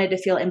always wanted to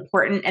feel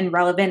important and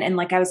relevant and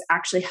like I was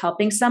actually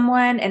helping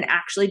someone and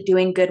actually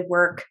doing good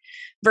work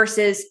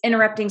versus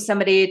interrupting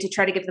somebody to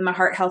try to give them a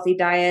heart healthy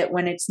diet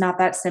when it's not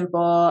that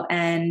simple.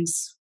 And,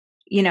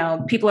 you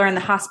know, people are in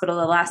the hospital.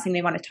 The last thing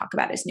they want to talk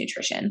about is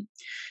nutrition.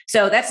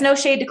 So that's no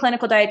shade to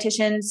clinical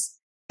dietitians.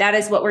 That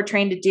is what we're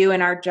trained to do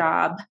in our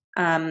job.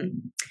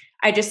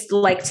 I just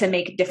like to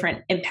make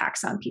different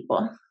impacts on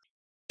people.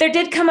 There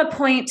did come a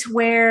point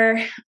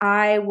where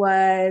I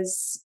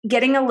was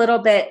getting a little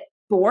bit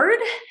bored.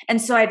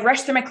 And so I'd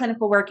rush through my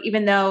clinical work,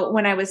 even though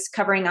when I was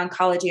covering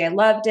oncology, I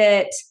loved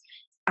it.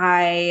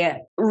 I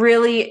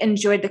really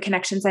enjoyed the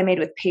connections I made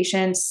with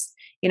patients.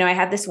 You know, I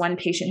had this one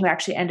patient who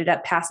actually ended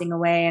up passing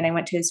away and I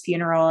went to his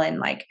funeral and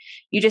like,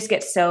 you just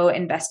get so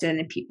invested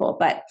in people.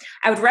 But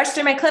I would rush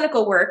through my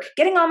clinical work,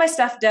 getting all my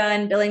stuff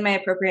done, billing my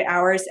appropriate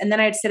hours. And then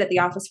I'd sit at the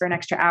office for an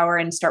extra hour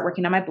and start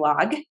working on my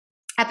blog.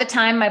 At the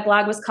time, my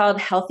blog was called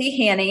Healthy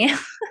Hanny,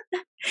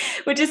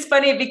 which is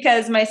funny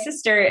because my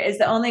sister is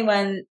the only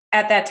one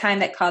at that time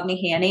that called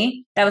me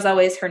Hanny. That was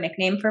always her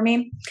nickname for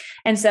me.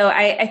 And so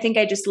I think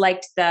I just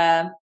liked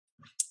the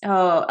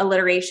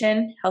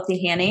alliteration,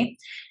 Healthy Hanny.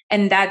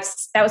 And that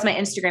was my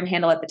Instagram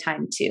handle at the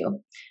time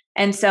too.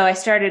 And so I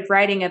started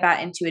writing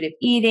about intuitive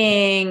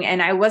eating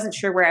and I wasn't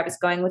sure where I was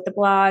going with the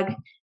blog.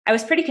 I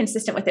was pretty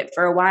consistent with it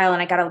for a while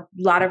and I got a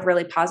lot of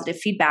really positive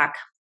feedback.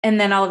 And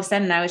then all of a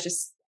sudden I was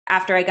just,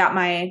 after I got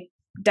my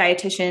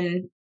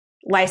dietitian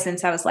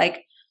license, I was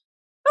like,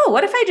 oh,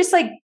 what if I just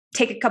like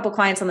take a couple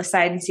clients on the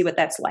side and see what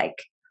that's like?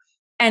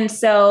 And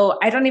so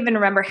I don't even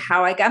remember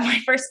how I got my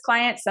first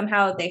client.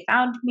 Somehow they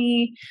found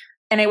me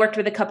and I worked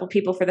with a couple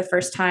people for the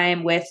first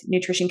time with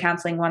nutrition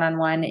counseling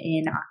one-on-one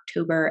in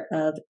October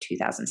of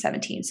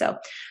 2017. So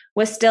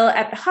was still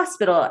at the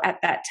hospital at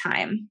that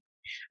time.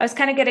 I was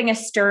kind of getting a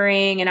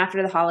stirring and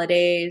after the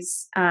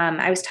holidays,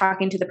 I was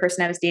talking to the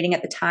person I was dating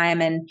at the time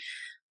and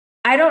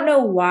I don't know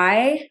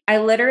why. I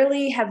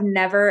literally had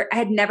never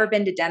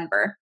been to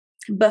Denver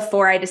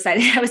before I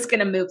decided I was going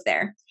to move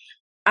there.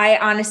 I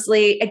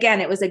honestly, again,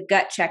 it was a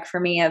gut check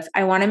for me of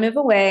I want to move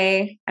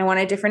away. I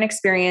want a different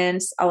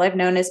experience. All I've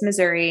known is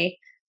Missouri.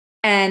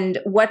 And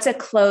what's a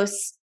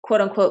close, quote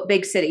unquote,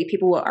 big city?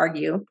 People will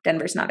argue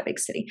Denver's not a big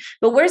city,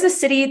 but where's a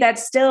city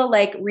that's still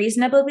like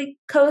reasonably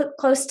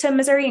close to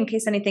Missouri in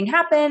case anything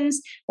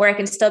happens, where I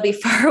can still be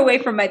far away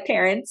from my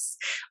parents,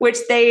 which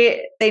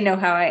they know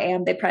how I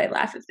am. They'd probably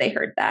laugh if they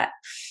heard that.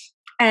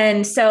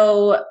 And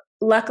so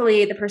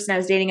luckily the person I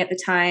was dating at the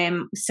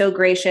time was so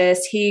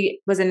gracious. He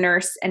was a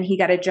nurse and he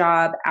got a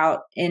job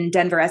out in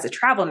Denver as a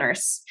travel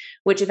nurse,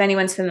 which if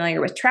anyone's familiar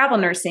with travel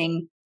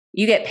nursing,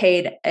 you get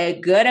paid a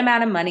good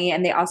amount of money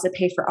and they also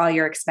pay for all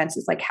your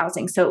expenses like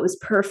housing. So it was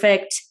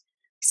perfect,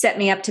 set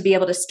me up to be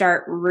able to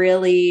start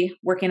really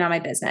working on my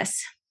business.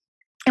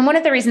 And one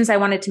of the reasons I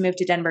wanted to move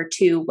to Denver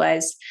too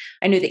was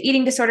I knew the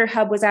eating disorder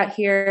hub was out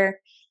here.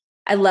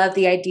 I love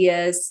the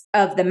ideas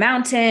of the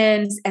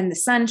mountains and the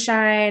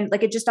sunshine.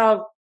 Like it just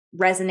all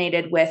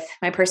resonated with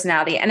my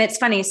personality. And it's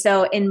funny.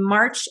 So in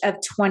March of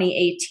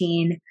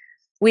 2018,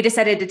 we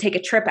decided to take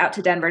a trip out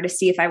to Denver to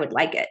see if I would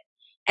like it.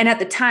 And at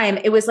the time,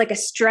 it was like a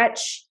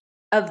stretch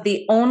of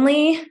the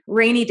only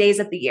rainy days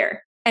of the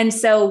year. And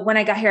so when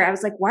I got here, I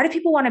was like, why do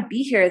people want to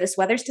be here? This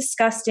weather's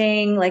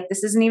disgusting. Like,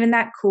 this isn't even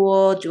that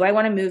cool. Do I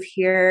want to move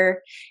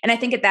here? And I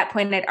think at that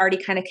point, I'd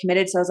already kind of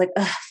committed. So I was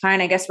like,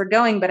 fine, I guess we're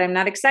going, but I'm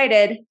not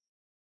excited,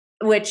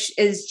 which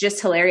is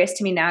just hilarious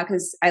to me now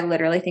because I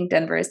literally think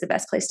Denver is the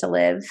best place to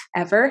live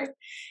ever.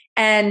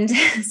 And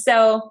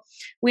so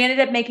we ended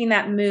up making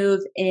that move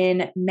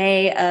in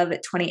May of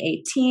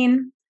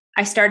 2018.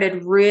 I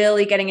started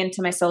really getting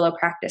into my solo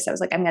practice. I was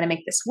like, I'm going to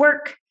make this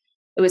work.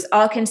 It was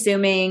all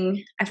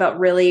consuming. I felt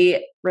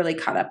really, really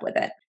caught up with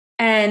it.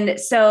 And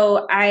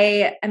so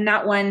I am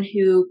not one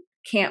who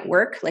can't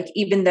work. Like,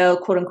 even though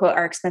quote unquote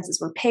our expenses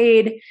were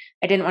paid,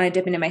 I didn't want to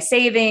dip into my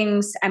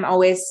savings. I'm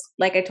always,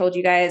 like I told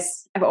you guys,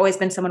 I've always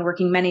been someone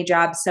working many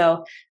jobs.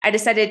 So I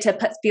decided to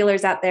put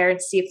feelers out there and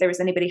see if there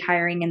was anybody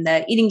hiring in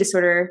the eating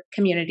disorder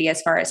community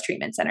as far as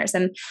treatment centers.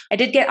 And I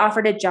did get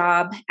offered a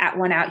job at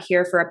one out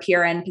here for a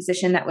PRN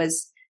position that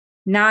was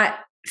not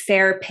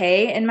fair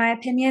pay, in my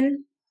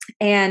opinion.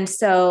 And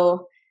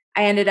so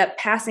I ended up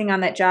passing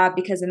on that job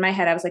because in my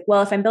head, I was like,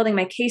 well, if I'm building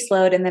my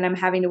caseload and then I'm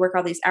having to work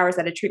all these hours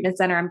at a treatment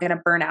center, I'm going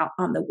to burn out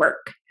on the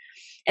work.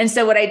 And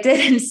so what I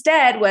did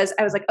instead was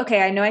I was like,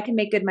 okay, I know I can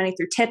make good money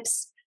through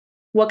tips.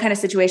 What kind of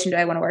situation do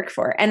I want to work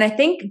for? And I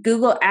think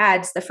Google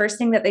Ads, the first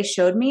thing that they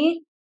showed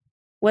me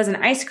was an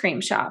ice cream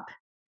shop.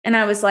 And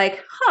I was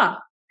like,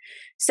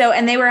 So,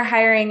 and they were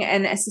hiring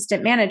an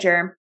assistant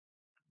manager.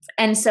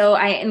 And so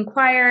I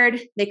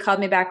inquired, they called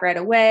me back right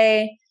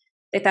away.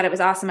 They thought it was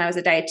awesome. I was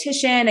a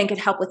dietitian and could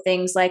help with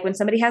things like when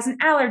somebody has an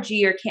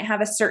allergy or can't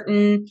have a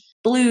certain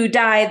blue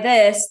dye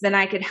this, then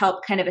I could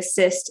help kind of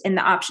assist in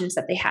the options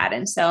that they had.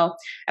 And so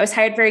I was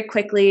hired very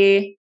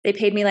quickly. They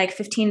paid me like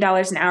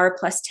 $15 an hour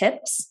plus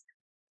tips.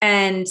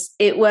 And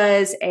it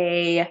was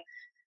a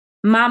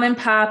mom and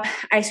pop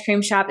ice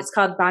cream shop. It's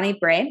called Bonnie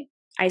Bray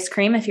Ice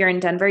Cream. If you're in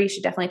Denver, you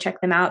should definitely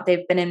check them out.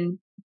 They've been in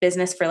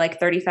business for like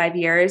 35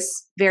 years.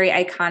 Very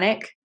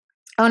iconic.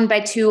 Owned by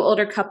two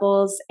older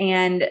couples,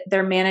 and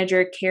their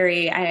manager,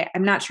 Carrie,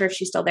 I'm not sure if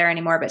she's still there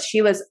anymore, but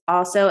she was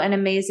also an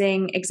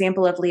amazing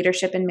example of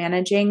leadership and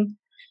managing.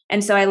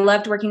 And so I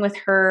loved working with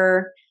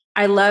her.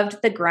 I loved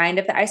the grind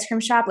of the ice cream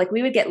shop. Like,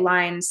 we would get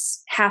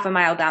lines half a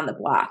mile down the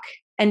block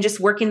and just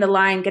working the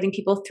line, getting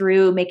people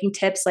through, making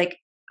tips. Like,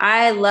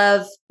 I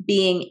love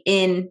being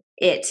in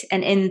it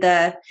and in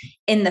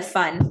the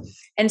fun.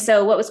 And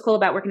so what was cool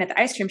about working at the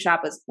ice cream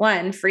shop was,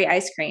 one, free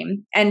ice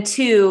cream, and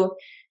two,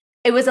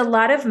 it was a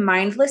lot of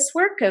mindless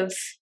work of,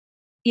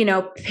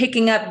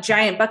 picking up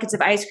giant buckets of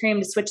ice cream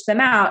to switch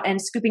them out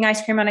and scooping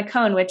ice cream on a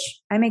cone, which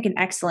I make an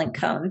excellent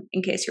cone,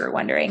 in case you were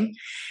wondering.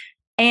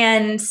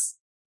 And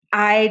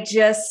I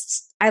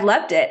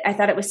loved it. I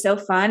thought it was so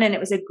fun. And it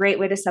was a great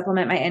way to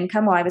supplement my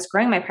income while I was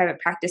growing my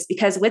private practice,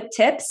 because with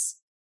tips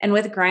and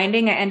with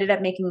grinding, I ended up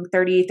making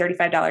 $30,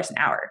 $35 an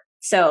hour.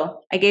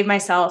 So I gave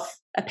myself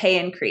a pay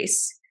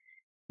increase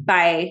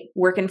by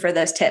working for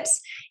those tips.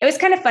 It was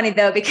kind of funny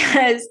though,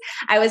 because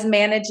I was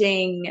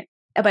managing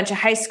a bunch of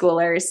high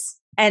schoolers,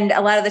 and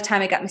a lot of the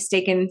time I got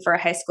mistaken for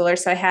a high schooler.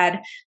 So I had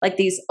like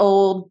these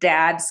old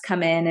dads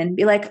come in and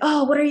be like,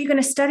 oh, what are you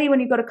going to study when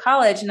you go to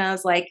college? And I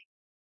was like,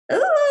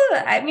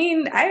 I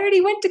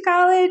already went to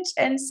college.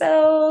 And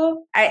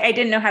so I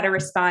didn't know how to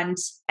respond.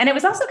 And it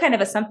was also kind of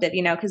assumptive,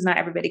 because not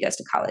everybody goes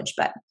to college,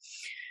 but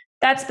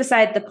that's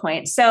beside the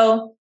point.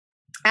 So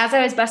as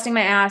I was busting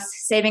my ass,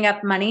 saving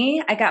up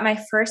money, I got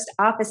my first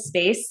office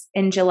space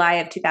in July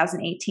of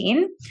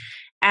 2018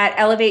 at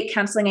Elevate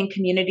Counseling and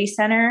Community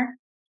Center.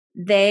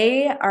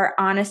 They are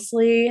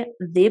honestly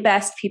the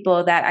best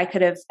people that I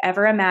could have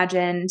ever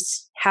imagined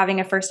having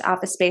a first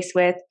office space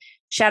with.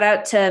 Shout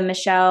out to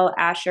Michelle,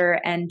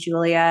 Asher, and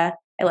Julia.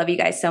 I love you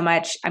guys so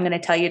much. I'm going to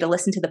tell you to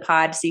listen to the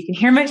pod so you can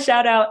hear my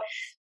shout out.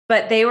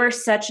 But they were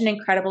such an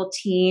incredible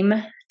team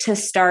to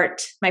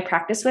start my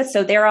practice with.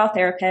 So they're all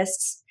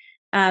therapists.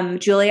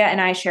 Julia and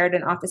I shared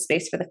an office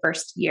space for the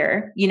first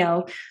year. You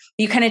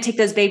kind of take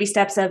those baby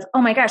steps of,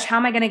 oh my gosh, how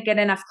am I going to get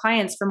enough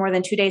clients for more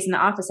than 2 days in the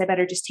office? I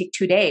better just take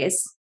 2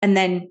 days. And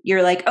then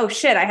you're like, oh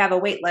shit, I have a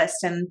wait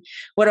list. And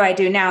what do I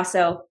do now?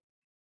 So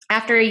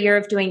after a year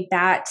of doing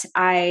that,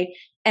 I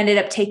ended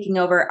up taking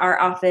over our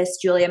office.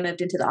 Julia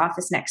moved into the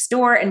office next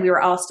door, and we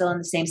were all still in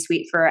the same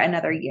suite for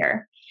another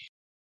year.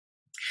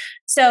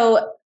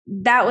 So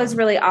that was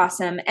really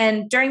awesome.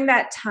 And during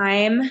that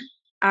time,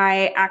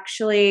 I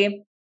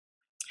actually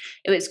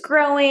It was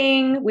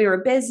growing. We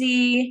were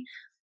busy.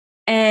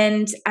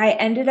 And I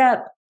ended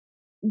up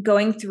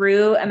going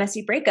through a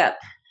messy breakup.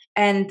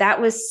 And that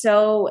was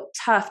so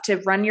tough to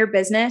run your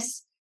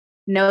business,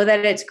 know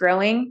that it's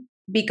growing,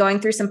 be going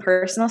through some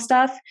personal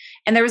stuff.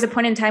 And there was a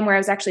point in time where I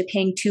was actually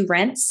paying 2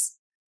 rents,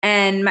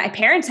 and my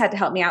parents had to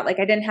help me out. Like,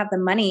 I didn't have the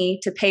money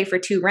to pay for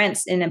 2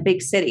 rents in a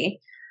big city.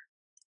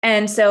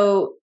 And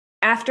so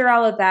after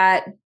all of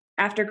that,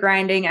 after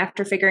grinding,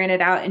 after figuring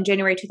it out, in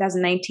January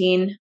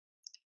 2019,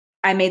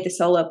 I made the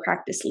solo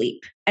practice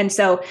leap. And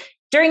so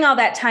during all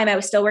that time, I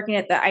was still working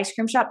at the ice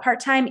cream shop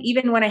part-time,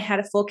 even when I had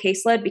a full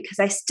caseload, because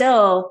I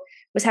still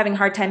was having a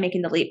hard time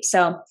making the leap.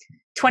 So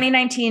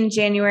 2019,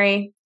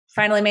 January,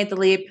 finally made the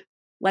leap,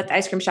 let the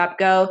ice cream shop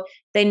go.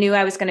 They knew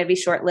I was going to be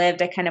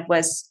short-lived. I kind of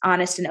was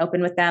honest and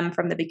open with them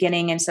from the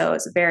beginning. And so it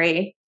was a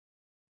very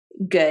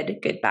good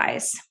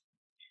goodbyes.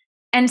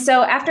 And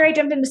so after I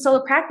jumped into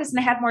solo practice and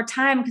I had more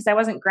time because I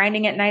wasn't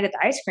grinding at night at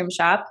the ice cream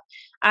shop,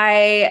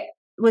 I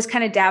was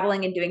kind of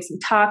dabbling in doing some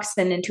talks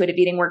and intuitive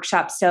eating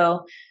workshops.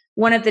 So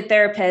one of the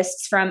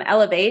therapists from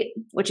Elevate,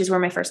 which is where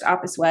my first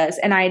office was,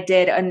 and I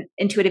did an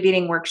intuitive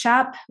eating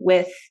workshop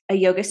with a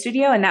yoga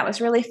studio, and that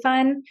was really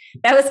fun.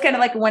 That was kind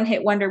of like a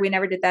one-hit wonder. We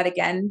never did that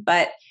again,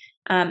 but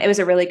it was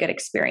a really good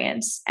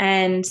experience.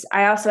 And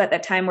I also at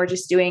that time were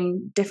just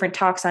doing different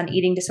talks on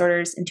eating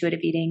disorders, intuitive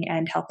eating,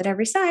 and health at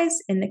every size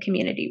in the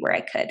community where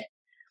I could.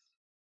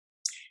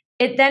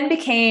 It then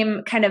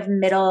became kind of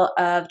middle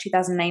of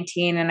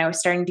 2019, and I was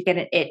starting to get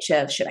an itch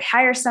of, should I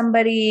hire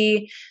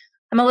somebody?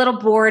 I'm a little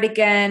bored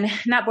again,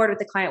 not bored with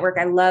the client work.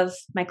 I love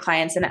my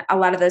clients, and a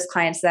lot of those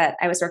clients that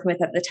I was working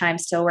with at the time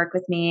still work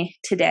with me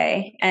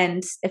today.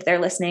 And if they're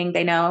listening,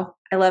 they know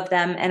I love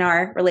them and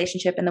our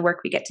relationship and the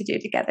work we get to do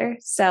together.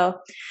 So,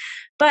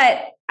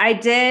 but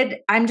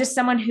I'm just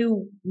someone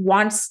who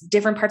wants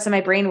different parts of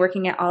my brain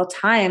working at all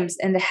times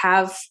and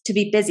to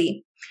be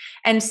busy.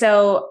 And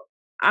so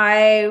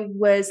I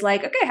was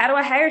like, okay, how do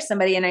I hire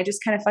somebody? And I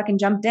just kind of fucking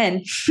jumped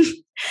in.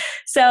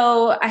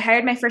 So I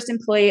hired my first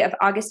employee of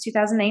August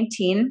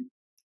 2019,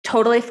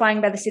 totally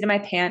flying by the seat of my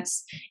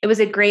pants. It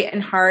was a great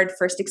and hard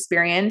first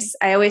experience.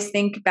 I always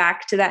think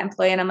back to that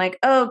employee and I'm like,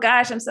 oh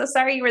gosh, I'm so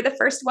sorry you were the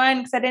first one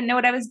because I didn't know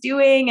what I was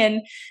doing.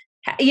 And,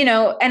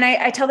 and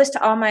I tell this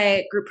to all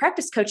my group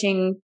practice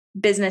coaching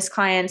business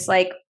clients,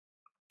 like,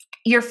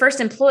 your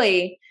first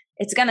employee,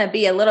 it's going to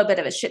be a little bit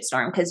of a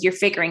shitstorm because you're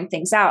figuring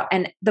things out.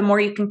 And the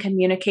more you can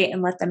communicate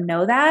and let them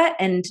know that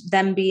and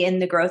them be in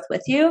the growth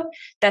with you,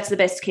 that's the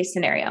best case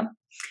scenario.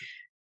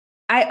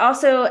 I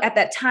also, at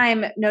that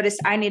time,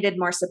 noticed I needed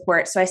more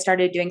support. So I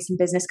started doing some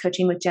business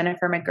coaching with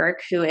Jennifer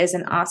McGurk, who is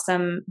an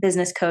awesome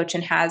business coach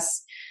and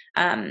has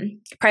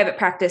private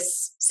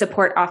practice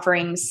support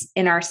offerings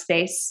in our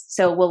space.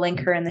 So we'll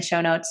link her in the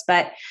show notes.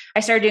 But I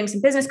started doing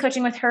some business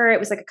coaching with her. It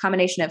was like a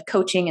combination of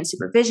coaching and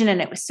supervision,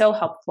 and it was so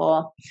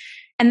helpful.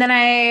 And then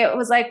I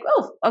was like,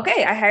 oh,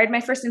 okay, I hired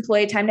my first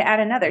employee, time to add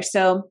another.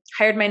 So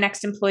hired my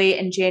next employee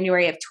in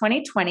January of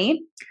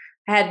 2020.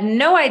 I had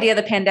no idea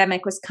the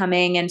pandemic was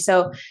coming. And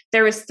so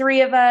there was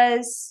 3 of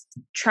us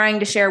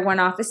trying to share one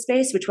office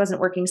space, which wasn't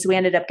working. So we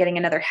ended up getting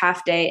another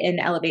half day in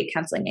Elevate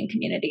Counseling and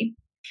Community.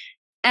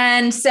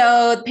 And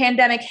so the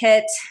pandemic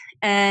hit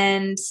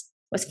and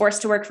was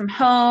forced to work from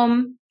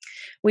home.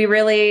 We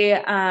really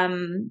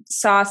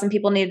saw some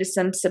people needed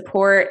some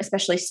support,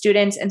 especially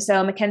students. And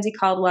so Mackenzie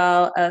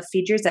Caldwell of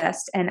Feed Your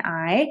Zest and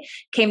I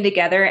came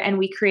together and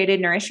we created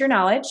Nourish Your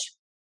Knowledge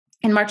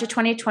in March of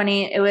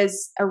 2020. It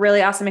was a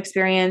really awesome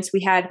experience.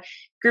 We had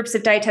groups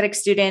of dietetic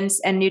students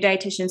and new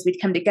dietitians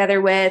we'd come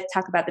together with,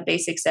 talk about the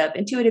basics of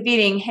intuitive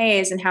eating,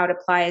 HAES, and how it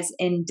applies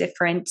in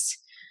different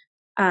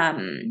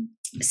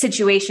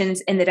situations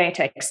in the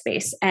dietetic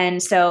space.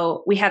 And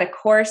so we had a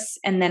course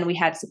and then we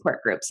had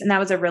support groups. And that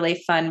was a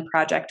really fun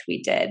project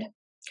we did.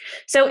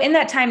 So in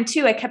that time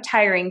too, I kept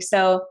hiring.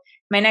 So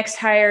my next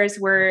hires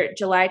were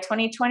July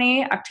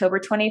 2020, October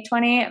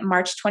 2020,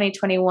 March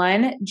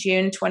 2021,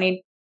 June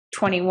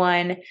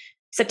 2021,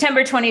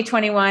 September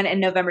 2021, and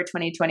November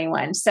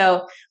 2021.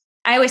 So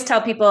I always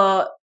tell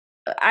people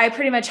I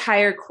pretty much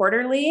hire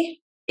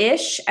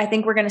quarterly-ish. I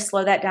think we're going to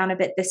slow that down a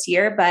bit this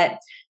year, but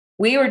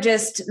we were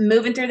just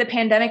moving through the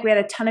pandemic. We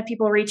had a ton of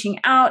people reaching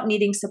out,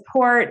 needing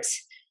support.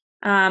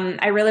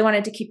 I really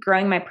wanted to keep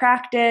growing my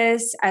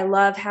practice. I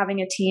love having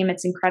a team.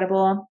 It's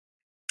incredible.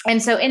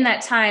 And so in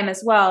that time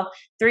as well,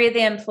 3 of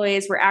the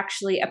employees were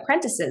actually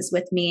apprentices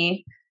with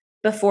me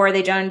before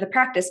they joined the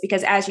practice.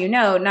 Because as you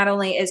know, not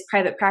only is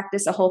private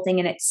practice a whole thing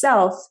in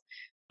itself,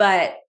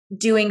 but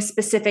doing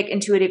specific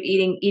intuitive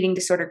eating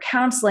disorder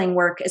counseling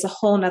work is a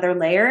whole nother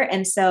layer.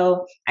 And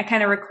so I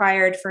kind of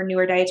required for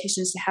newer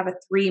dietitians to have a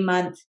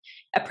 3-month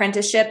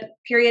apprenticeship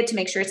period to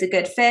make sure it's a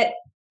good fit.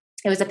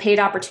 It was a paid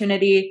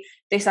opportunity.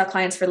 They saw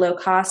clients for low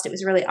cost. It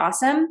was really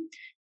awesome.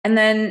 And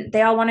then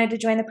they all wanted to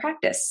join the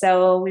practice.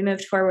 So we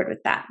moved forward with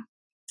that.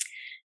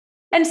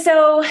 And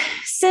so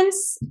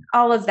since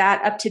all of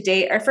that up to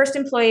date, our first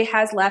employee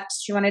has left.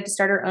 She wanted to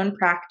start her own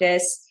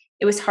practice.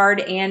 It was hard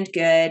and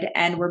good,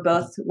 and we're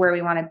both where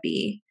we want to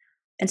be.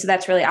 And so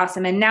that's really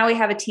awesome. And now we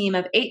have a team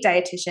of 8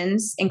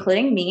 dietitians,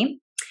 including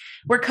me.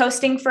 we're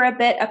coasting for a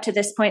bit up to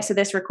this point. So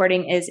this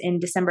recording is in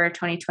December of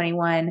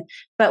 2021,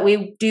 but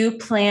we do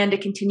plan to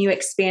continue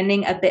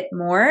expanding a bit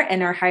more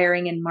and are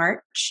hiring in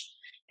March.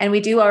 And we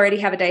do already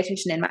have a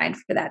dietitian in mind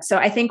for that. So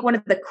I think one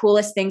of the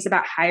coolest things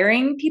about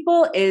hiring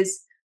people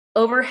is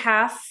over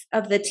half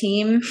of the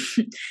team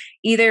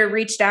either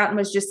reached out and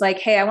was just like,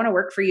 hey, I want to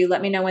work for you.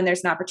 Let me know when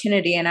there's an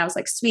opportunity. And I was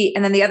like, sweet.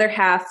 And then the other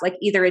half, like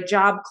either a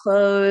job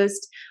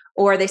closed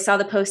or they saw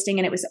the posting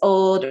and it was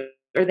old,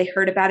 or they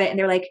heard about it and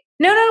they're like,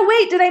 no,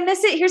 wait, did I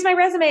miss it? Here's my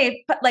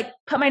resume.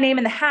 Put my name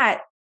in the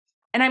hat.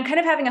 And I'm kind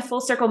of having a full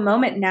circle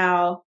moment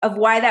now of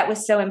why that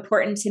was so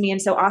important to me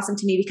and so awesome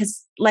to me,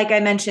 because like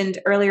I mentioned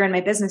earlier in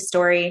my business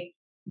story,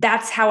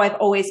 that's how I've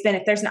always been.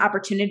 If there's an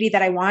opportunity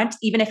that I want,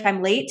 even if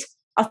I'm late,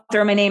 I'll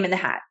throw my name in the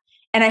hat.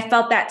 And I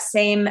felt that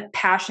same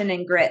passion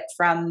and grit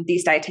from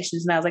these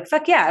dietitians. And I was like,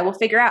 fuck yeah, I will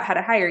figure out how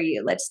to hire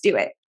you. Let's do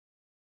it.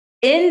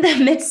 In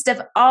the midst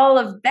of all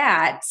of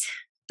that,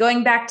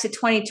 going back to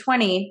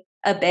 2020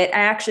 a bit, I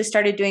actually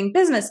started doing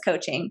business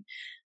coaching.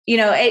 You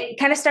know, it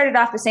kind of started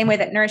off the same way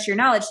that Nourish Your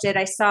Knowledge did.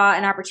 I saw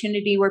an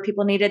opportunity where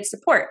people needed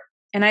support.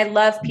 And I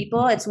love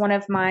people. It's one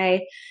of my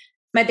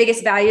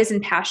biggest values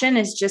and passion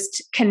is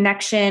just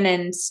connection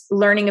and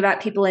learning about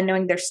people and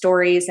knowing their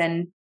stories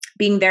and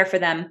being there for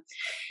them.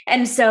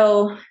 And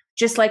so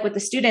just like with the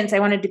students, I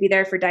wanted to be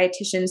there for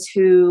dietitians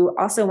who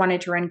also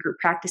wanted to run group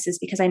practices,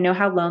 because I know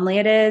how lonely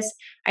it is.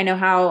 I know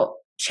how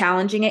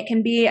challenging it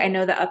can be. I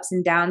know the ups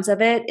and downs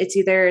of it. It's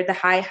either the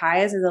high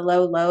highs or the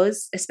low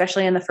lows,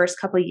 especially in the first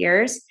couple of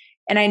years.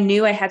 And I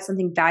knew I had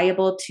something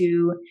valuable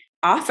to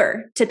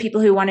offer to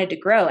people who wanted to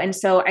grow. And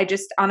so I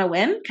just, on a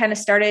whim, kind of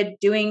started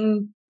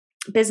doing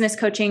business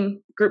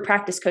coaching, group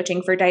practice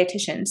coaching for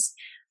dietitians.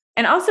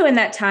 And also in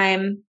that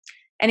time,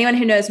 anyone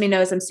who knows me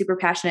knows I'm super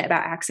passionate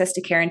about access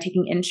to care and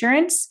taking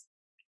insurance.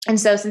 And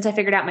so since I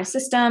figured out my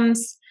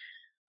systems,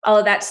 all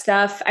of that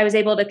stuff, I was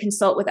able to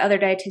consult with other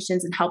dietitians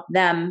and help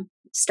them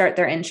start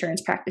their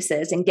insurance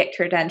practices and get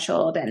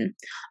credentialed and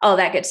all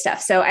that good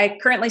stuff. So I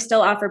currently still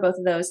offer both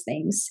of those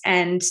things.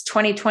 And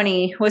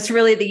 2020 was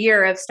really the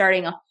year of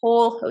starting a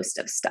whole host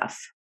of stuff.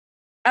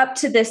 Up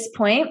to this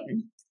point,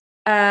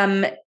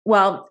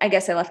 well, I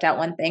guess I left out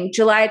one thing.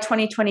 July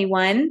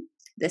 2021,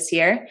 this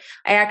year,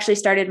 I actually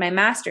started my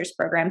master's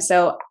program.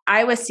 So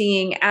I was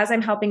seeing, as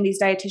I'm helping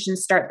these dietitians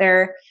start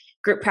their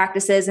group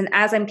practices and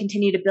as I'm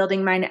continuing to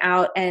building mine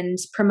out and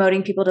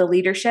promoting people to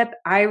leadership,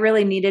 I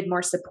really needed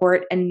more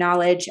support and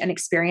knowledge and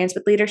experience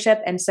with leadership.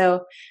 And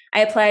so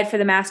I applied for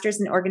the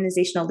Master's in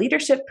Organizational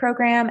Leadership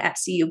program at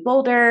CU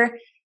Boulder.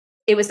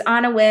 It was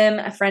on a whim.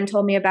 A friend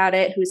told me about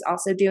it who's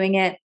also doing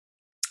it.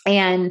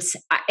 And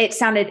it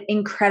sounded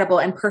incredible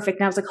and perfect.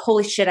 And I was like,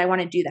 holy shit, I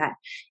want to do that.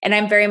 And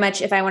I'm very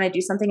much, if I want to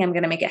do something, I'm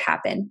going to make it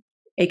happen,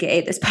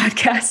 AKA this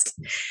podcast.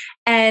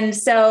 And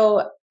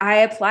so I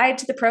applied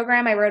to the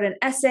program. I wrote an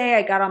essay.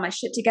 I got all my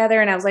shit together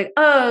and I was like,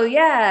 oh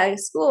yeah,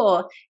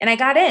 school. And I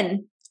got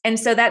in. And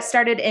so that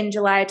started in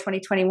July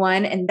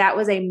 2021. And that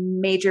was a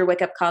major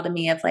wake up call to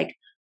me of like,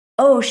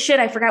 oh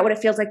shit, I forgot what it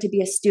feels like to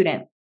be a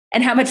student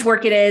and how much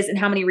work it is and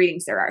how many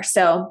readings there are.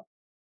 So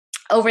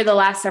over the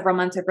last several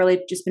months, I've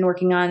really just been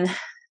working on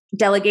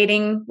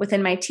delegating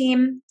within my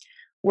team,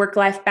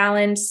 work-life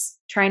balance,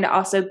 trying to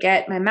also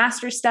get my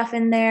master's stuff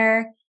in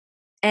there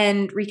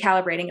and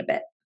recalibrating a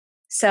bit.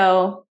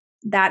 So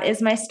that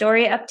is my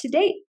story up to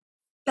date.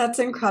 That's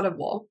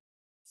incredible.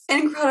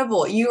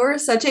 Incredible. You are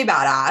such a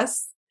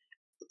badass.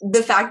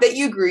 The fact that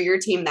you grew your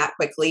team that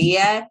quickly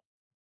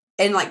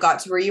and like got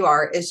to where you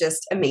are is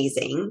just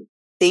amazing.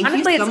 Thank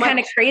Honestly, you so it's much. kind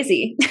of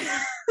crazy.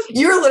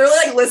 You're literally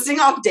like listing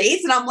off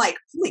dates and I'm like,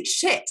 holy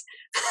shit.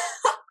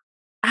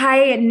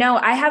 I know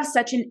I have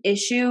such an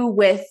issue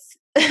with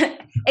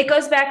it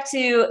goes back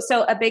to,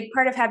 so a big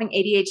part of having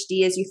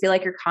ADHD is you feel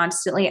like you're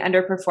constantly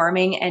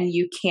underperforming and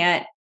you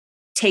can't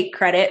take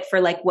credit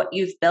for like what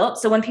you've built.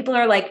 So when people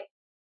are like,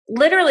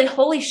 literally,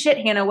 holy shit,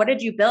 Hannah, what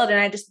did you build?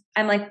 And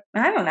I'm like,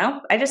 I don't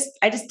know. I just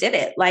did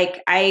it.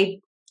 Like, I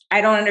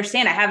don't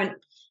understand. I haven't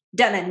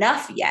done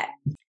enough yet.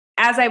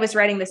 As I was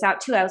writing this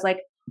out too, I was like,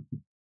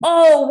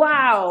 oh,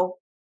 wow.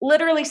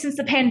 Literally since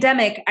the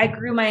pandemic, I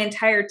grew my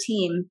entire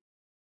team.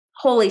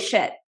 Holy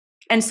shit.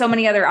 And so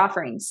many other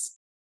offerings.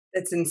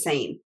 It's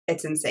insane.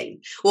 It's insane.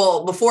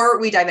 Well, before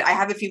we dive in, I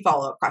have a few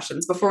follow-up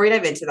questions. Before we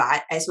dive into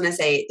that, I just want to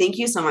say thank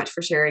you so much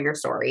for sharing your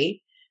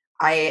story.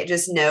 I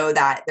just know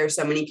that there's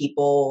so many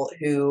people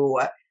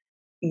who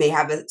may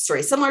have a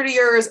story similar to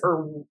yours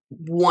or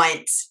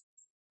want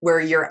where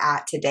you're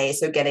at today.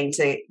 So getting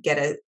to get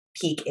a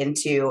peek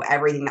into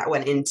everything that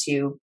went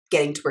into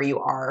getting to where you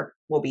are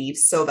will be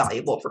so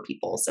valuable for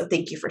people. So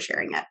thank you for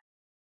sharing it.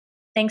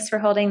 Thanks for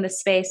holding the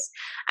space.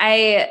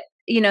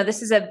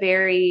 This is a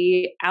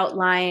very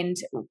outlined,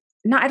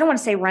 I don't want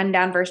to say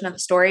rundown version of the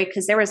story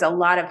because there was a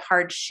lot of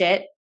hard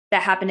shit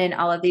that happened in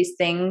all of these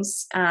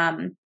things.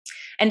 And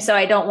so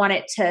I don't want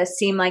it to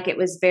seem like it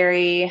was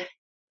very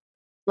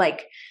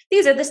like,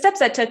 these are the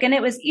steps I took and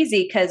it was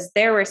easy because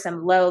there were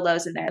some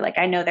lows in there. Like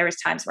I know there was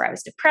times where I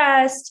was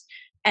depressed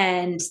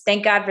and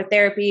thank God for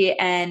therapy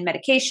and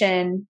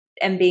medication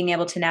and being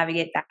able to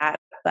navigate that.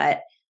 But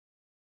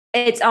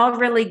It's all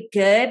really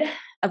good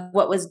of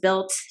what was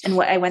built and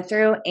what I went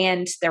through.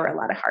 And there were a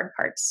lot of hard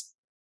parts.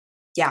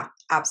 Yeah,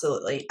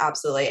 absolutely.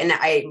 Absolutely. And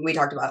we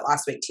talked about it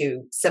last week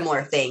too.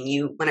 Similar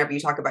thing. Whenever you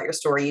talk about your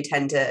story, you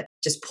tend to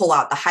just pull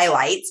out the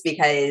highlights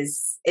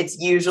because it's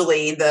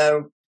usually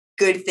the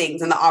good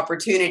things and the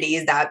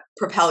opportunities that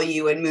propel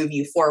you and move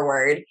you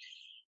forward.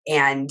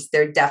 And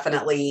there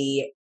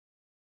definitely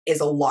is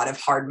a lot of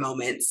hard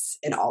moments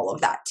in all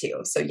of that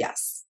too. So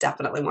yes,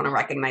 definitely want to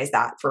recognize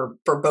that for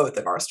both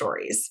of our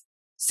stories.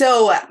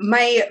 So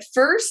my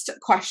first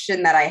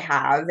question that I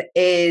have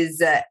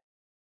is,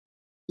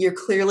 you're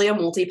clearly a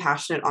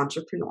multi-passionate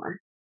entrepreneur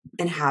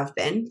and have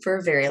been for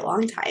a very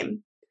long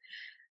time.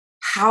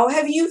 How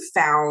have you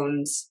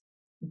found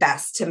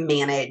best to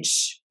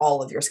manage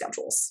all of your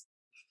schedules?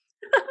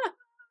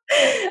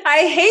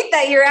 I hate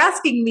that you're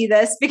asking me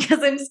this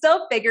because I'm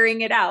still figuring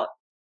it out.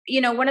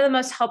 One of the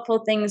most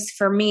helpful things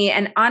for me,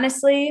 and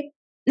honestly,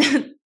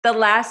 the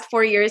last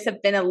 4 years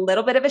have been a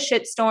little bit of a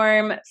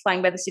shitstorm,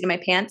 flying by the seat of my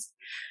pants.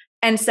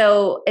 And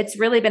so it's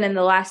really been in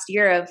the last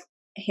year of,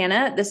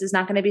 Hannah, this is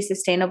not going to be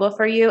sustainable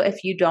for you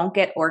if you don't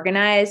get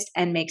organized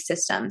and make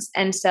systems.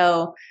 And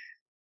so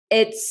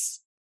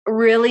it's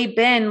really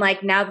been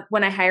like, now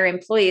when I hire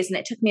employees, and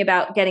it took me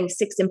about getting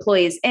 6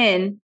 employees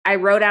in, I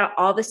wrote out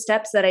all the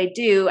steps that I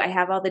do. I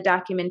have all the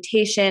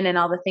documentation and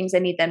all the things I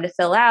need them to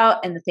fill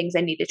out and the things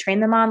I need to train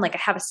them on. Like, I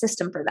have a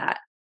system for that.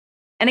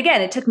 And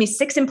again, it took me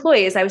 6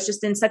 employees. I was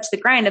just in such the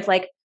grind of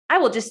like, I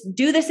will just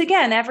do this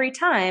again every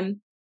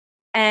time.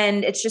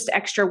 And it's just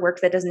extra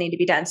work that doesn't need to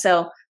be done.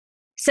 So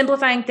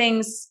simplifying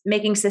things,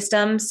 making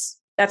systems,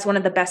 that's one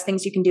of the best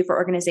things you can do for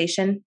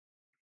organization.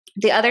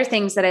 The other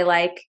things that I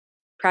like,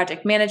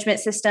 project management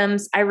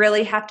systems, I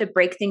really have to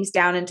break things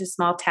down into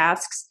small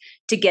tasks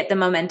to get the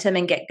momentum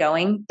and get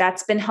going.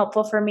 That's been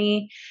helpful for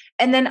me.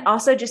 And then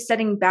also just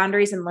setting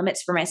boundaries and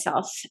limits for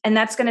myself. And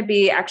that's going to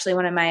be actually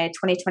one of my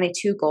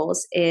 2022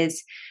 goals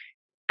is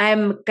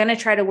I'm going to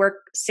try to work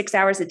 6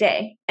 hours a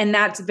day. And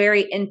that's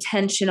very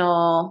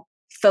intentional,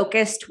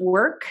 focused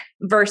work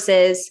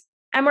versus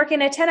I'm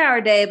working a 10-hour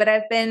day, but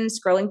I've been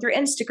scrolling through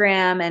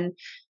Instagram and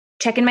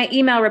checking my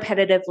email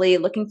repetitively,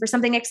 looking for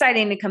something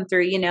exciting to come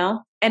through,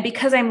 And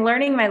because I'm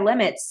learning my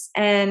limits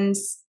and,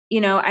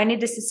 I need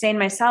to sustain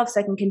myself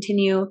so I can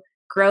continue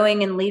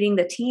growing and leading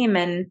the team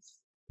and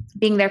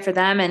being there for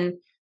them and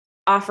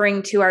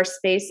offering to our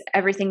space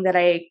everything that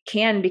I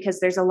can,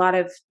 because there's a lot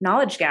of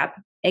knowledge gap,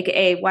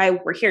 aka why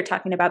we're here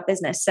talking about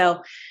business.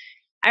 So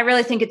I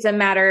really think it's a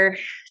matter,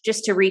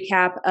 just to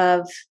recap,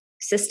 of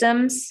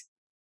systems,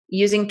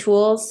 using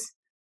tools,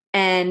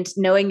 and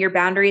knowing your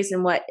boundaries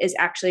and what is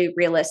actually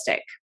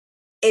realistic.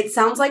 It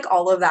sounds like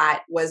all of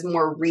that was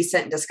more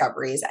recent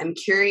discoveries. I'm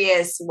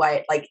curious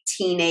what, like,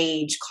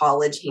 teenage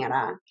college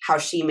Hannah, how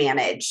she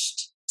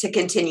managed to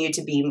continue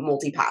to be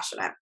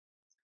multi-passionate.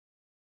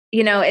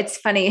 It's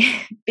funny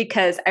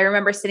because I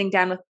remember sitting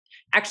down with,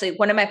 actually,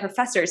 one of my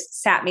professors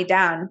sat me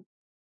down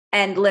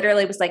and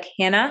literally was like,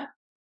 Hannah,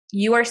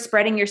 you are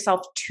spreading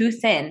yourself too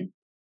thin.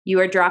 You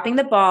are dropping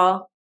the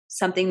ball.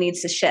 Something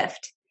needs to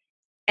shift.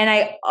 And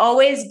I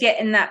always get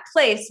in that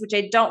place, which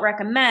I don't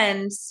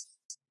recommend,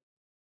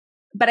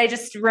 but I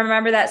just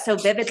remember that so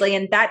vividly.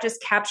 And that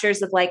just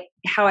captures of like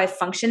how I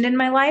functioned in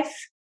my life,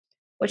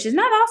 which is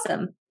not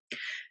awesome.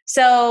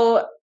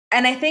 So,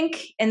 and I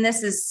think, and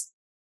this is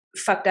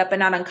fucked up and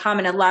not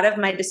uncommon, a lot of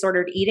my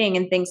disordered eating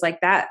and things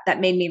like that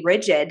made me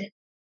rigid,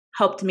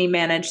 helped me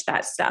manage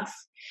that stuff.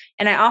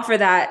 And I offer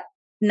that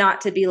not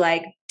to be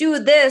like, do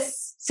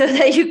this so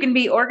that you can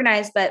be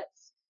organized, but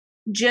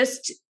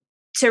just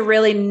to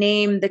really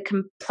name the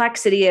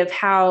complexity of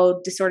how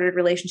disordered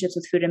relationships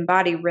with food and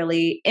body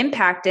really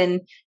impact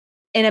and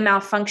in a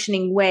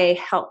malfunctioning way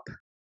help.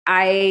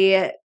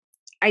 I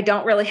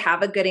don't really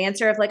have a good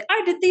answer of like,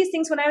 I did these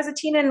things when I was a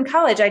teen and in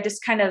college. I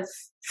just kind of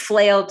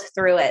flailed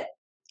through it.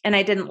 And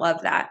I didn't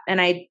love that. And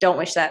I don't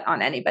wish that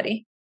on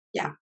anybody.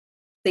 Yeah.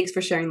 Thanks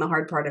for sharing the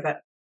hard part of it.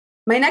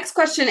 My next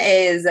question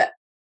is,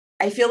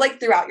 I feel like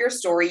throughout your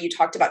story, you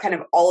talked about kind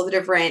of all of the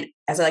different,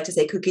 as I like to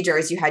say, cookie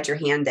jars you had your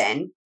hand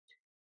in.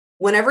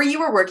 Whenever you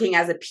were working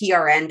as a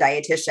PRN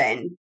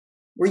dietitian,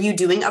 were you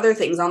doing other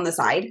things on the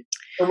side,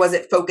 or was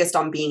it focused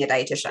on being a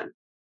dietitian?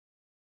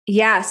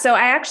 Yeah. So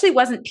I actually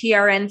wasn't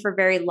PRN for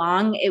very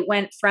long. It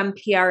went from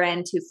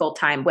PRN to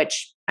full-time,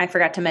 which I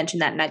forgot to mention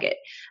that nugget.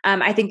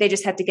 I think they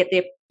just had to get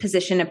the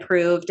position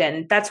approved.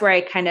 And that's where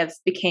I kind of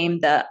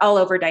became the all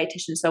over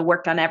dietitian. So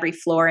worked on every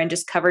floor and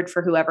just covered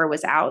for whoever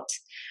was out.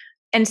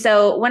 And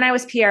so when I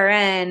was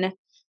PRN,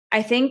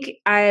 I think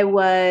I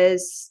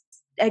was,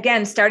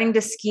 again, starting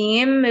to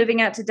scheme,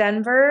 moving out to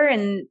Denver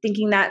and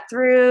thinking that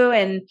through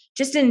and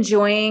just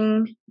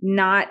enjoying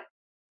not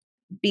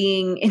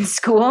being in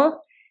school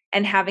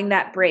and having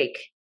that break.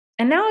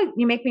 And now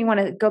you make me want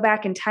to go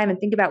back in time and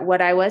think about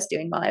what I was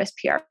doing while I was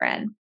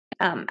PRN.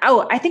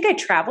 I think I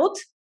traveled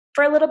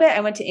for a little bit.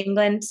 I went to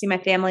England to see my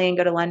family and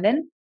go to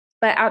London.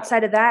 But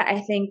outside of that, I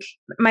think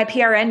my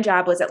PRN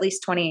job was at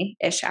least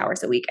 20-ish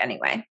hours a week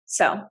anyway.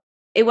 So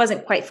it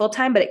wasn't quite full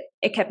time, but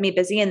it kept me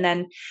busy. And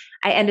then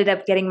I ended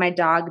up getting my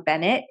dog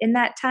Bennett in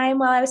that time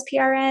while I was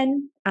PRN.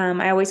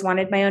 I always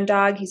wanted my own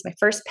dog. He's my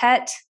first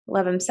pet.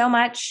 Love him so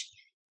much.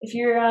 If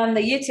you're on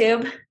the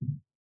YouTube,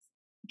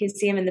 you can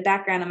see him in the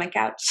background on my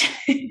couch.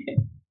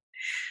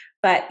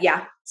 But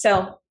yeah,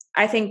 so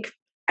I think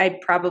I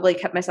probably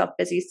kept myself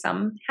busy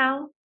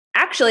somehow.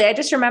 Actually, I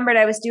just remembered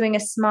I was doing a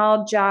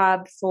small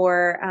job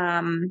for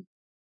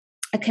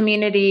a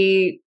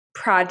community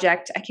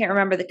project. I can't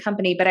remember the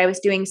company, but I was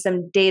doing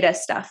some data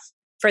stuff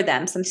for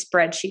them, some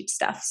spreadsheet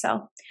stuff.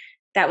 So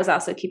that was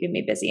also keeping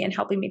me busy and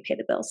helping me pay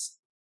the bills.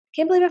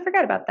 Can't believe I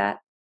forgot about that.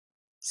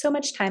 So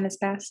much time has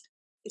passed.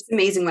 It's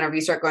amazing whenever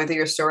you start going through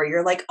your story,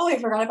 you're like, oh, I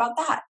forgot about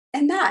that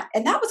and that.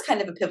 And that was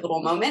kind of a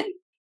pivotal moment.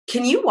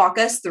 Can you walk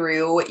us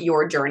through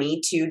your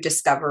journey to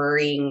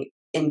discovering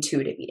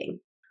intuitive eating?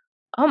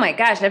 Oh my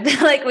gosh, I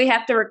feel like we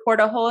have to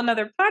record a whole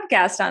another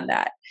podcast on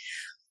that.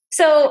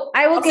 So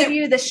I will give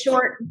you the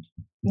short.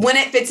 When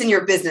it fits in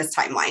your business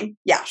timeline.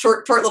 Yeah,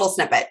 short little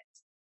snippet.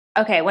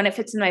 Okay, when it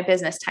fits in my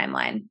business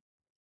timeline.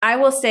 I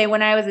will say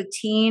when I was a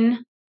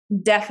teen,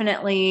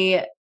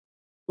 definitely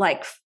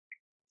like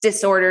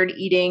disordered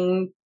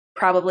eating,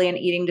 probably an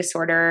eating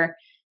disorder,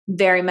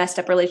 very messed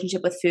up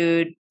relationship with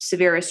food,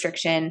 severe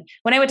restriction.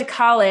 When I went to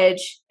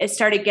college, it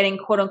started getting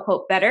quote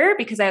unquote better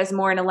because I was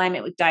more in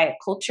alignment with diet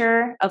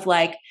culture of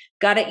like,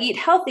 gotta eat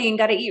healthy and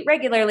gotta eat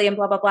regularly and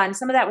blah, blah, blah. And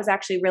some of that was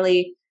actually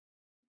really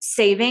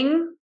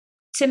saving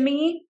to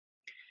me.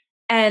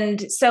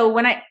 And so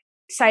when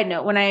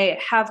I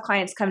have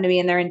clients come to me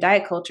and they're in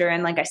diet culture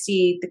and like I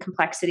see the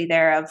complexity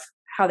there of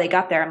how they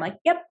got there, I'm like,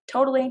 yep,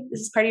 totally.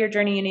 This is part of your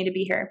journey. You need to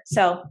be here.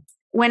 So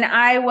when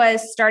I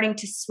was starting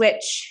to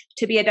switch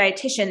to be a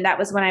dietitian, that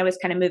was when I was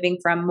kind of moving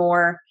from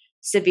more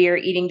severe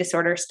eating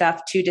disorder stuff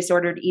to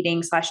disordered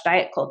eating /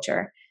 diet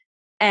culture.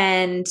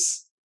 And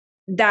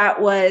that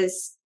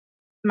was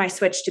my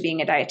switch to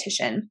being a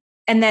dietitian.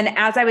 And then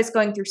as I was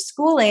going through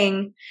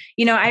schooling,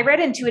 I read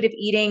intuitive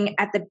eating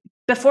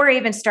before I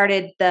even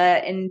started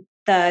the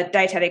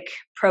dietetic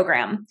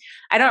program.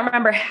 I don't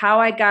remember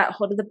how I got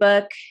hold of the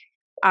book.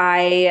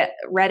 I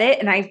read it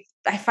and I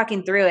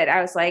fucking threw it.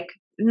 I was like,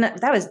 no,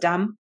 that was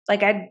dumb.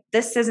 Like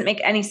this doesn't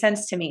make any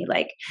sense to me.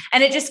 Like,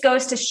 and it just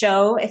goes to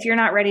show if you're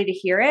not ready to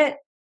hear it,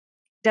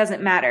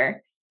 doesn't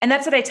matter. And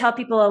that's what I tell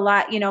people a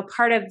lot,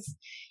 part of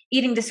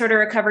eating disorder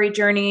recovery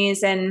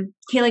journeys and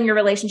healing your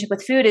relationship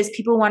with food is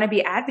people want to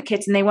be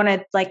advocates and they want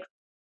to like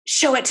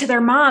show it to their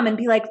mom and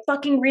be like,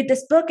 fucking read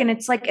this book. And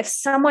it's like, if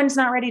someone's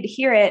not ready to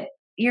hear it,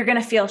 you're going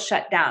to feel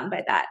shut down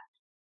by that.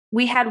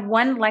 We had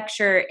one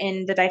lecture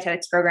in the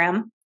dietetics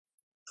program,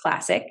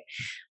 classic,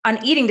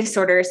 on eating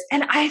disorders.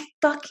 And I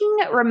fucking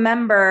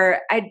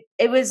remember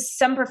it was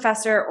some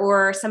professor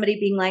or somebody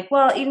being like,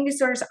 well, eating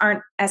disorders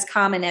aren't as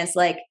common as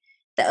like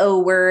the O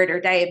word or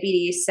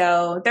diabetes.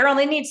 So there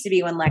only needs to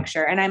be one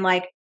lecture. And I'm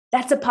like,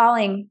 that's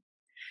appalling.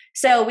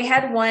 So we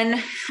had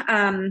one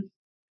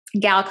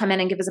gal come in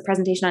and give us a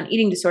presentation on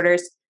eating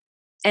disorders.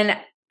 And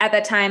at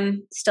that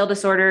time, still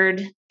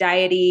disordered,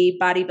 diety,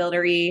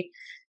 bodybuildery.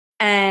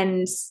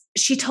 And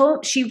she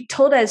told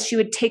us she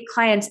would take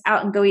clients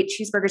out and go eat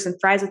cheeseburgers and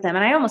fries with them.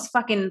 And I almost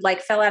fucking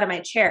like fell out of my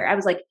chair. I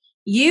was like,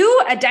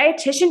 you, a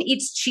dietitian,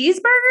 eats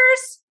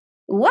cheeseburgers?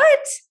 What?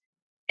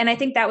 And I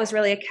think that was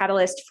really a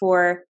catalyst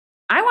for,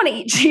 I want to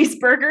eat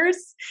cheeseburgers.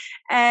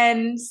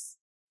 And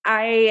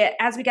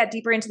as we got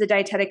deeper into the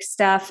dietetic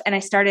stuff and I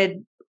started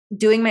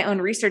doing my own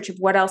research of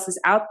what else is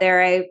out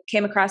there, I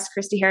came across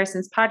Christy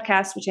Harrison's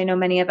podcast, which I know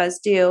many of us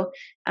do,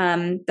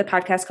 the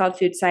podcast called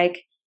Food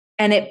Psych.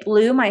 And it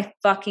blew my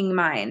fucking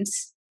mind.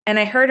 And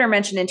I heard her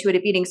mention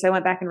intuitive eating. So I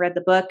went back and read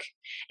the book.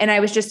 And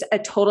I was just a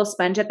total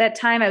sponge at that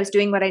time. I was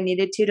doing what I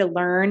needed to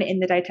learn in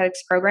the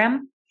dietetics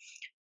program.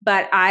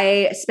 But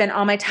I spent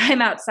all my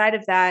time outside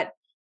of that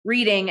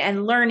reading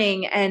and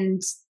learning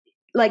and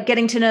like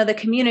getting to know the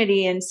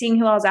community and seeing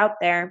who all's out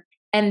there.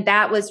 And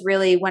that was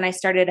really when I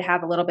started to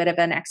have a little bit of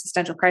an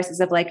existential crisis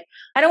of like,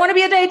 I don't want to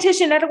be a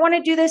dietitian. I don't want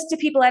to do this to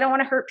people. I don't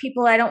want to hurt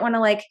people. I don't want to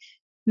like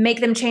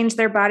make them change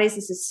their bodies.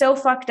 This is so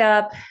fucked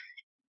up.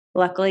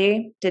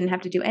 Luckily, didn't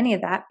have to do any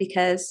of that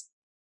because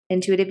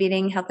intuitive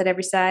eating, health at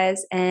every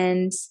size,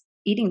 and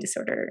eating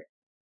disorder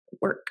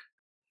work.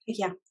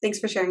 Yeah, thanks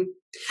for sharing.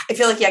 I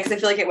feel like, because I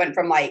feel like it went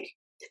from like,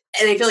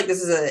 and I feel like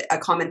this is a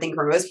common thing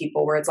for most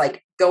people where it's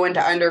like go into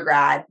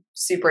undergrad,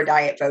 super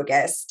diet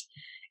focused.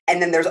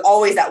 And then there's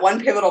always that one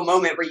pivotal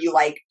moment where you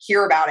like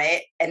hear about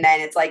it. And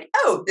then it's like,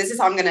 oh, this is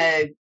how I'm going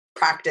to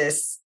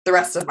practice the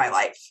rest of my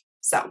life.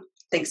 So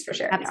thanks for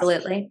sharing.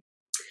 Absolutely.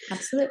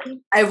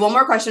 Absolutely. I have one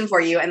more question for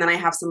you, and then I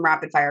have some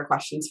rapid fire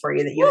questions for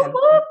you that you have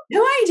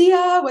no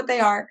idea what they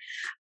are.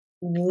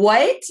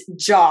 What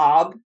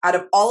job out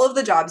of all of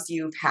the jobs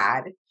you've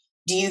had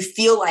do you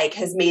feel like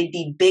has made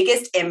the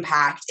biggest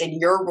impact in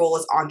your role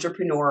as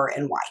entrepreneur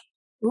and why?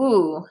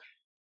 Ooh,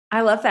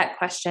 I love that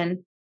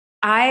question.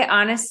 I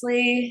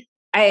honestly,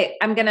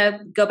 I'm going to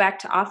go back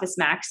to Office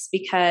Max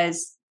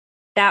because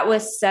that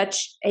was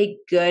such a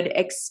good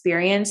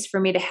experience for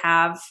me to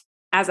have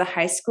as a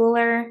high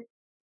schooler.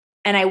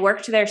 And I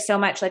worked there so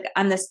much, like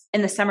in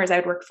the summers, I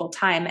would work full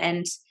time.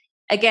 And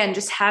again,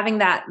 just having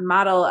that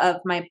model of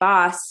my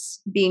boss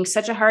being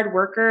such a hard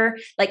worker,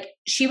 like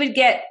she would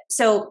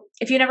so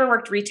if you never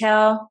worked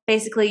retail,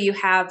 basically you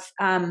have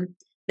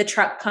the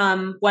truck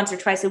come once or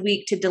twice a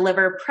week to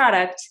deliver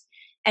product.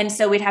 And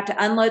so we'd have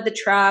to unload the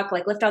truck,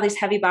 like lift all these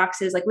heavy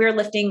boxes. Like we were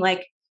lifting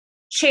like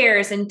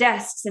chairs and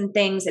desks and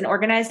things and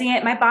organizing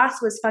it. My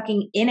boss was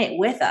fucking in it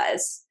with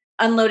us,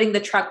 unloading the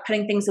truck,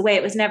 putting things away.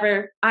 It was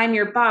never, I'm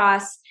your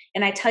boss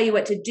and I tell you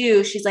what to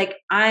do. She's like,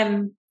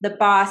 I'm the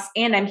boss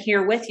and I'm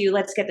here with you.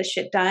 Let's get the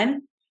shit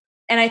done.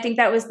 And I think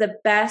that was the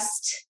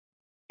best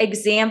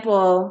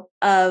example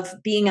of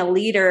being a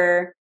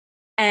leader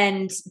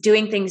and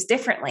doing things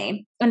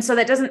differently. And so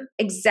that doesn't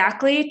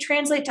exactly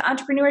translate to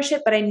entrepreneurship,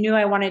 but I knew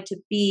I wanted to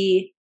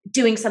be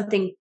doing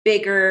something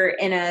bigger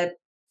in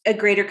a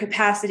greater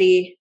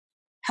capacity,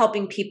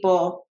 helping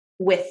people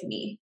with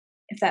me,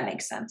 if that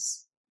makes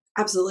sense.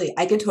 Absolutely.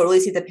 I can totally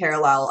see the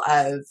parallel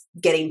of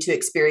getting to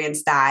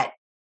experience that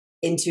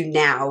into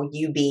now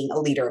you being a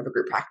leader of a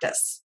group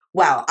practice.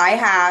 Well, I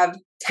have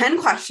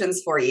 10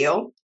 questions for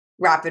you,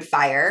 rapid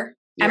fire.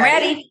 I'm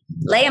ready.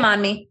 Lay them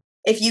on me.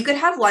 If you could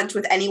have lunch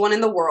with anyone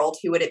in the world,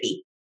 who would it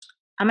be?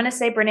 I'm going to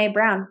say Brene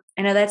Brown.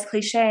 I know that's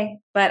cliche,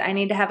 but I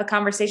need to have a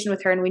conversation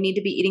with her and we need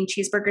to be eating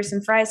cheeseburgers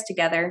and fries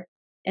together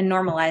and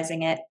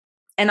normalizing it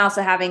and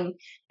also having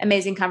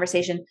amazing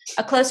conversation.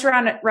 A close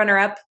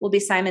runner-up will be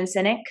Simon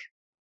Sinek.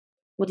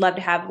 Would love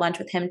to have lunch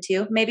with him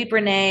too. Maybe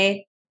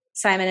Brene,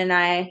 Simon and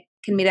I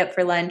can meet up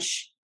for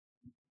lunch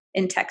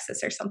in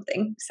Texas or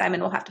something.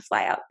 Simon will have to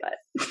fly out,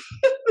 but.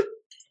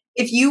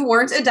 If you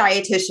weren't a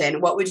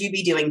dietitian, what would you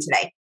be doing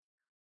today?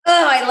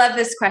 Oh, I love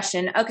this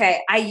question.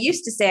 Okay. I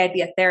used to say I'd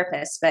be a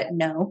therapist, but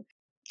no.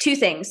 Two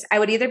things. I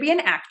would either be an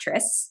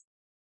actress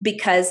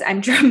because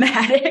I'm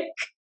dramatic,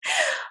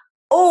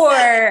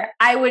 or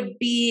I would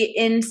be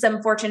in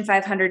some Fortune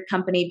 500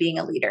 company being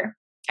a leader.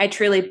 I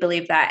truly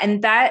believe that.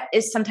 And that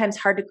is sometimes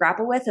hard to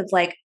grapple with of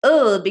like,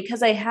 oh,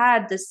 because I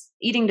had this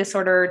eating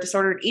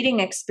disordered eating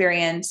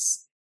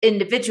experience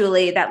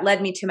individually that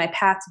led me to my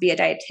path to be a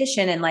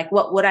dietitian. And like,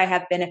 what would I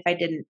have been if I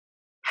didn't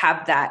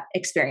have that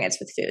experience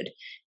with food?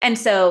 And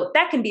so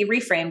that can be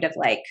reframed of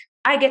like,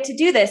 I get to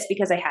do this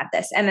because I had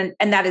this. And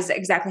that is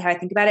exactly how I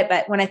think about it.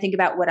 But when I think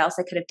about what else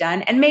I could have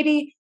done, and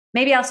maybe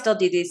I'll still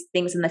do these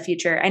things in the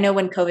future. I know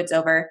when COVID's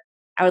over,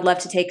 I would love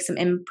to take some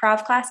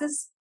improv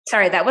classes.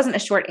 Sorry, that wasn't a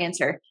short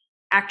answer.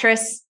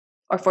 Actress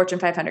or Fortune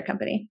 500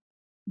 company,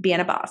 being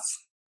a boss.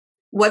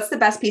 What's the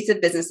best piece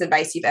of business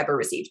advice you've ever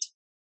received?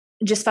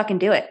 Just fucking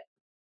do it.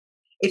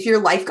 If your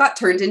life got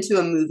turned into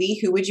a movie,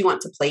 who would you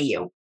want to play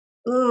you?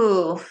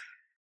 Ooh,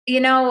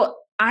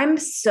 I'm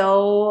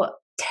so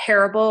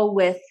terrible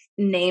with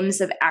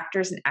names of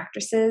actors and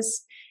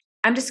actresses.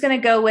 I'm just going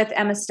to go with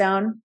Emma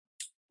Stone.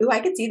 Ooh, I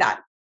could see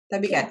that.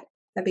 That'd be good.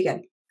 That'd be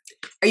good.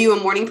 Are you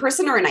a morning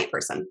person or a night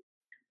person?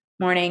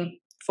 Morning,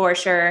 for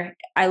sure.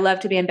 I love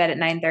to be in bed at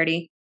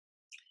 9:30.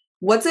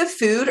 What's a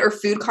food or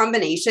food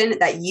combination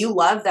that you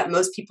love that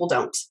most people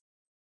don't?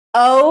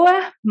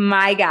 Oh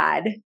my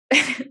God.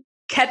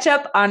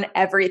 Ketchup on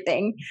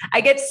everything.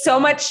 I get so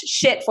much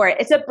shit for it.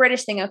 It's a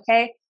British thing,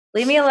 okay?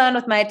 Leave me alone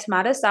with my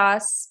tomato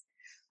sauce.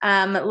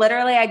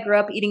 Literally, I grew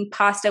up eating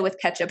pasta with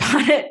ketchup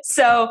on it.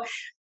 So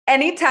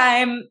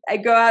anytime I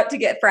go out to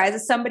get fries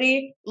with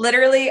somebody,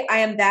 literally I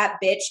am that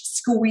bitch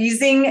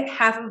squeezing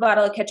half of a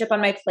bottle of ketchup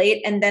on my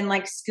plate and then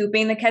like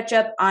scooping the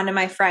ketchup onto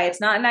my fry.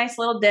 It's not a nice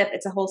little dip.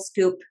 It's a whole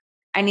scoop.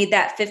 I need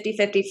that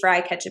 50-50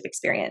 fry ketchup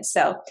experience.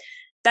 So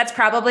that's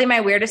probably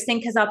my weirdest thing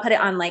because I'll put it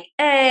on like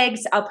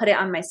eggs. I'll put it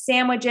on my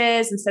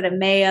sandwiches instead of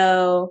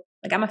mayo.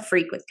 Like I'm a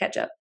freak with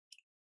ketchup.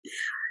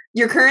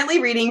 You're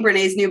currently reading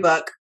Brene's new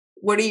book.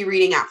 What are you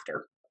reading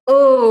after?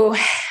 Oh,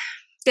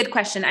 good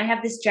question. I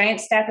have this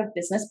giant stack of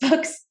business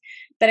books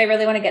that I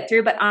really want to get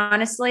through. But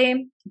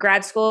honestly,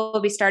 grad school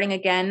will be starting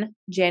again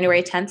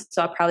January 10th.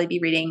 So I'll probably be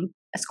reading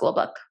a school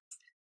book.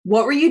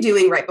 What were you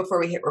doing right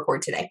before we hit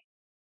record today?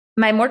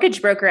 My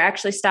mortgage broker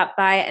actually stopped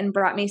by and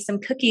brought me some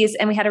cookies,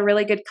 and we had a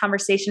really good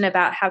conversation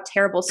about how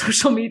terrible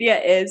social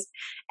media is.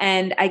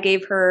 And I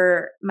gave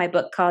her my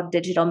book called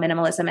Digital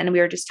Minimalism, and we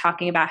were just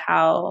talking about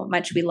how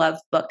much we love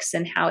books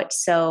and how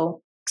it's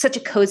such a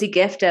cozy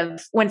gift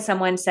of when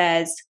someone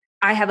says,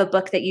 I have a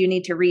book that you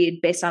need to read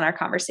based on our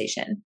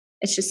conversation.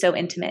 It's just so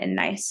intimate and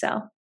nice.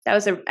 So that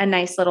was a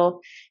nice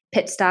little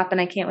pit stop,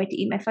 and I can't wait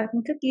to eat my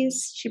fucking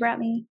cookies she brought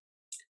me.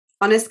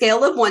 On a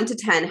scale of 1 to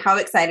 10, how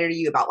excited are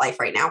you about life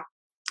right now?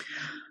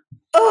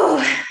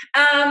 Oh,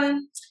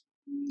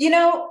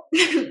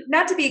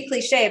 not to be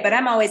cliche, but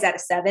I'm always at a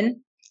 7,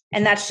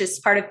 and that's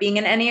just part of being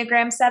an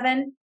Enneagram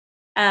 7.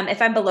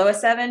 If I'm below a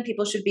 7,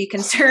 people should be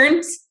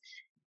concerned.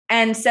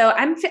 And so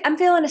I'm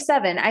feeling a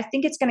 7. I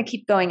think it's going to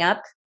keep going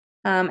up.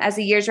 As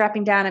the year's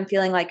wrapping down, I'm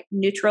feeling like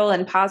neutral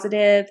and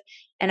positive,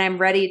 and I'm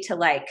ready to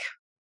like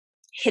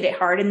hit it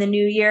hard in the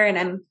new year, and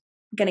I'm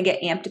going to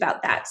get amped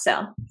about that.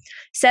 So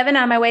 7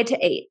 on my way to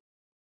 8.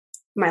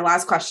 My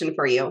last question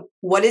for you.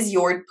 What is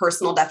your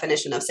personal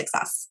definition of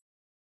success?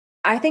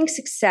 I think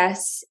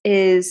success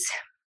is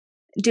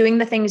doing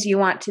the things you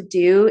want to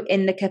do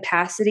in the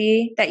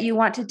capacity that you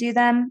want to do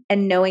them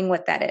and knowing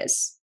what that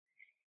is.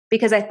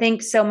 Because I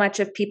think so much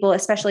of people,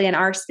 especially in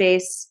our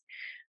space,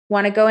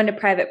 want to go into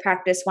private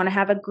practice, want to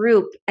have a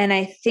group. And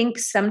I think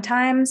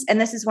sometimes,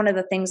 and this is one of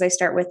the things I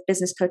start with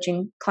business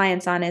coaching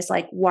clients on, is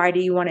like, why do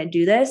you want to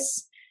do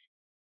this?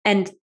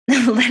 And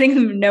letting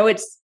them know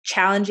it's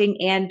challenging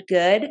and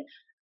good.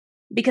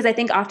 Because I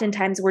think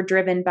oftentimes we're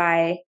driven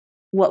by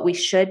what we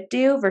should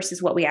do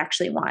versus what we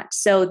actually want.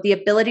 So the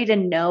ability to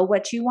know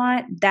what you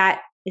want,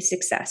 that is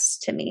success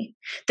to me.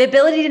 The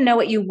ability to know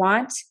what you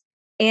want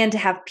and to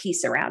have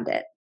peace around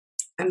it.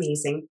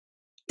 Amazing.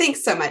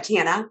 Thanks so much,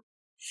 Hannah.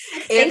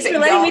 Thanks for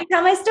letting me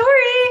tell my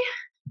story.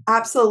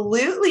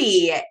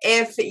 Absolutely.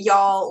 If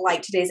y'all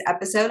liked today's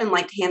episode and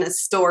liked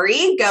Hannah's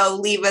story, go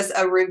leave us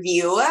a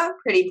review,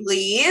 pretty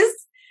please.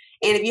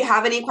 And if you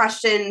have any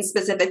questions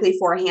specifically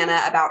for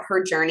Hannah about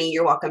her journey,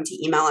 you're welcome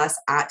to email us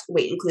at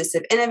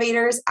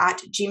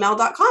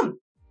weightInclusiveInnovators@gmail.com.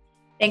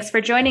 Thanks for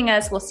joining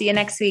us. We'll see you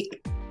next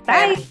week.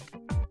 Bye. Bye.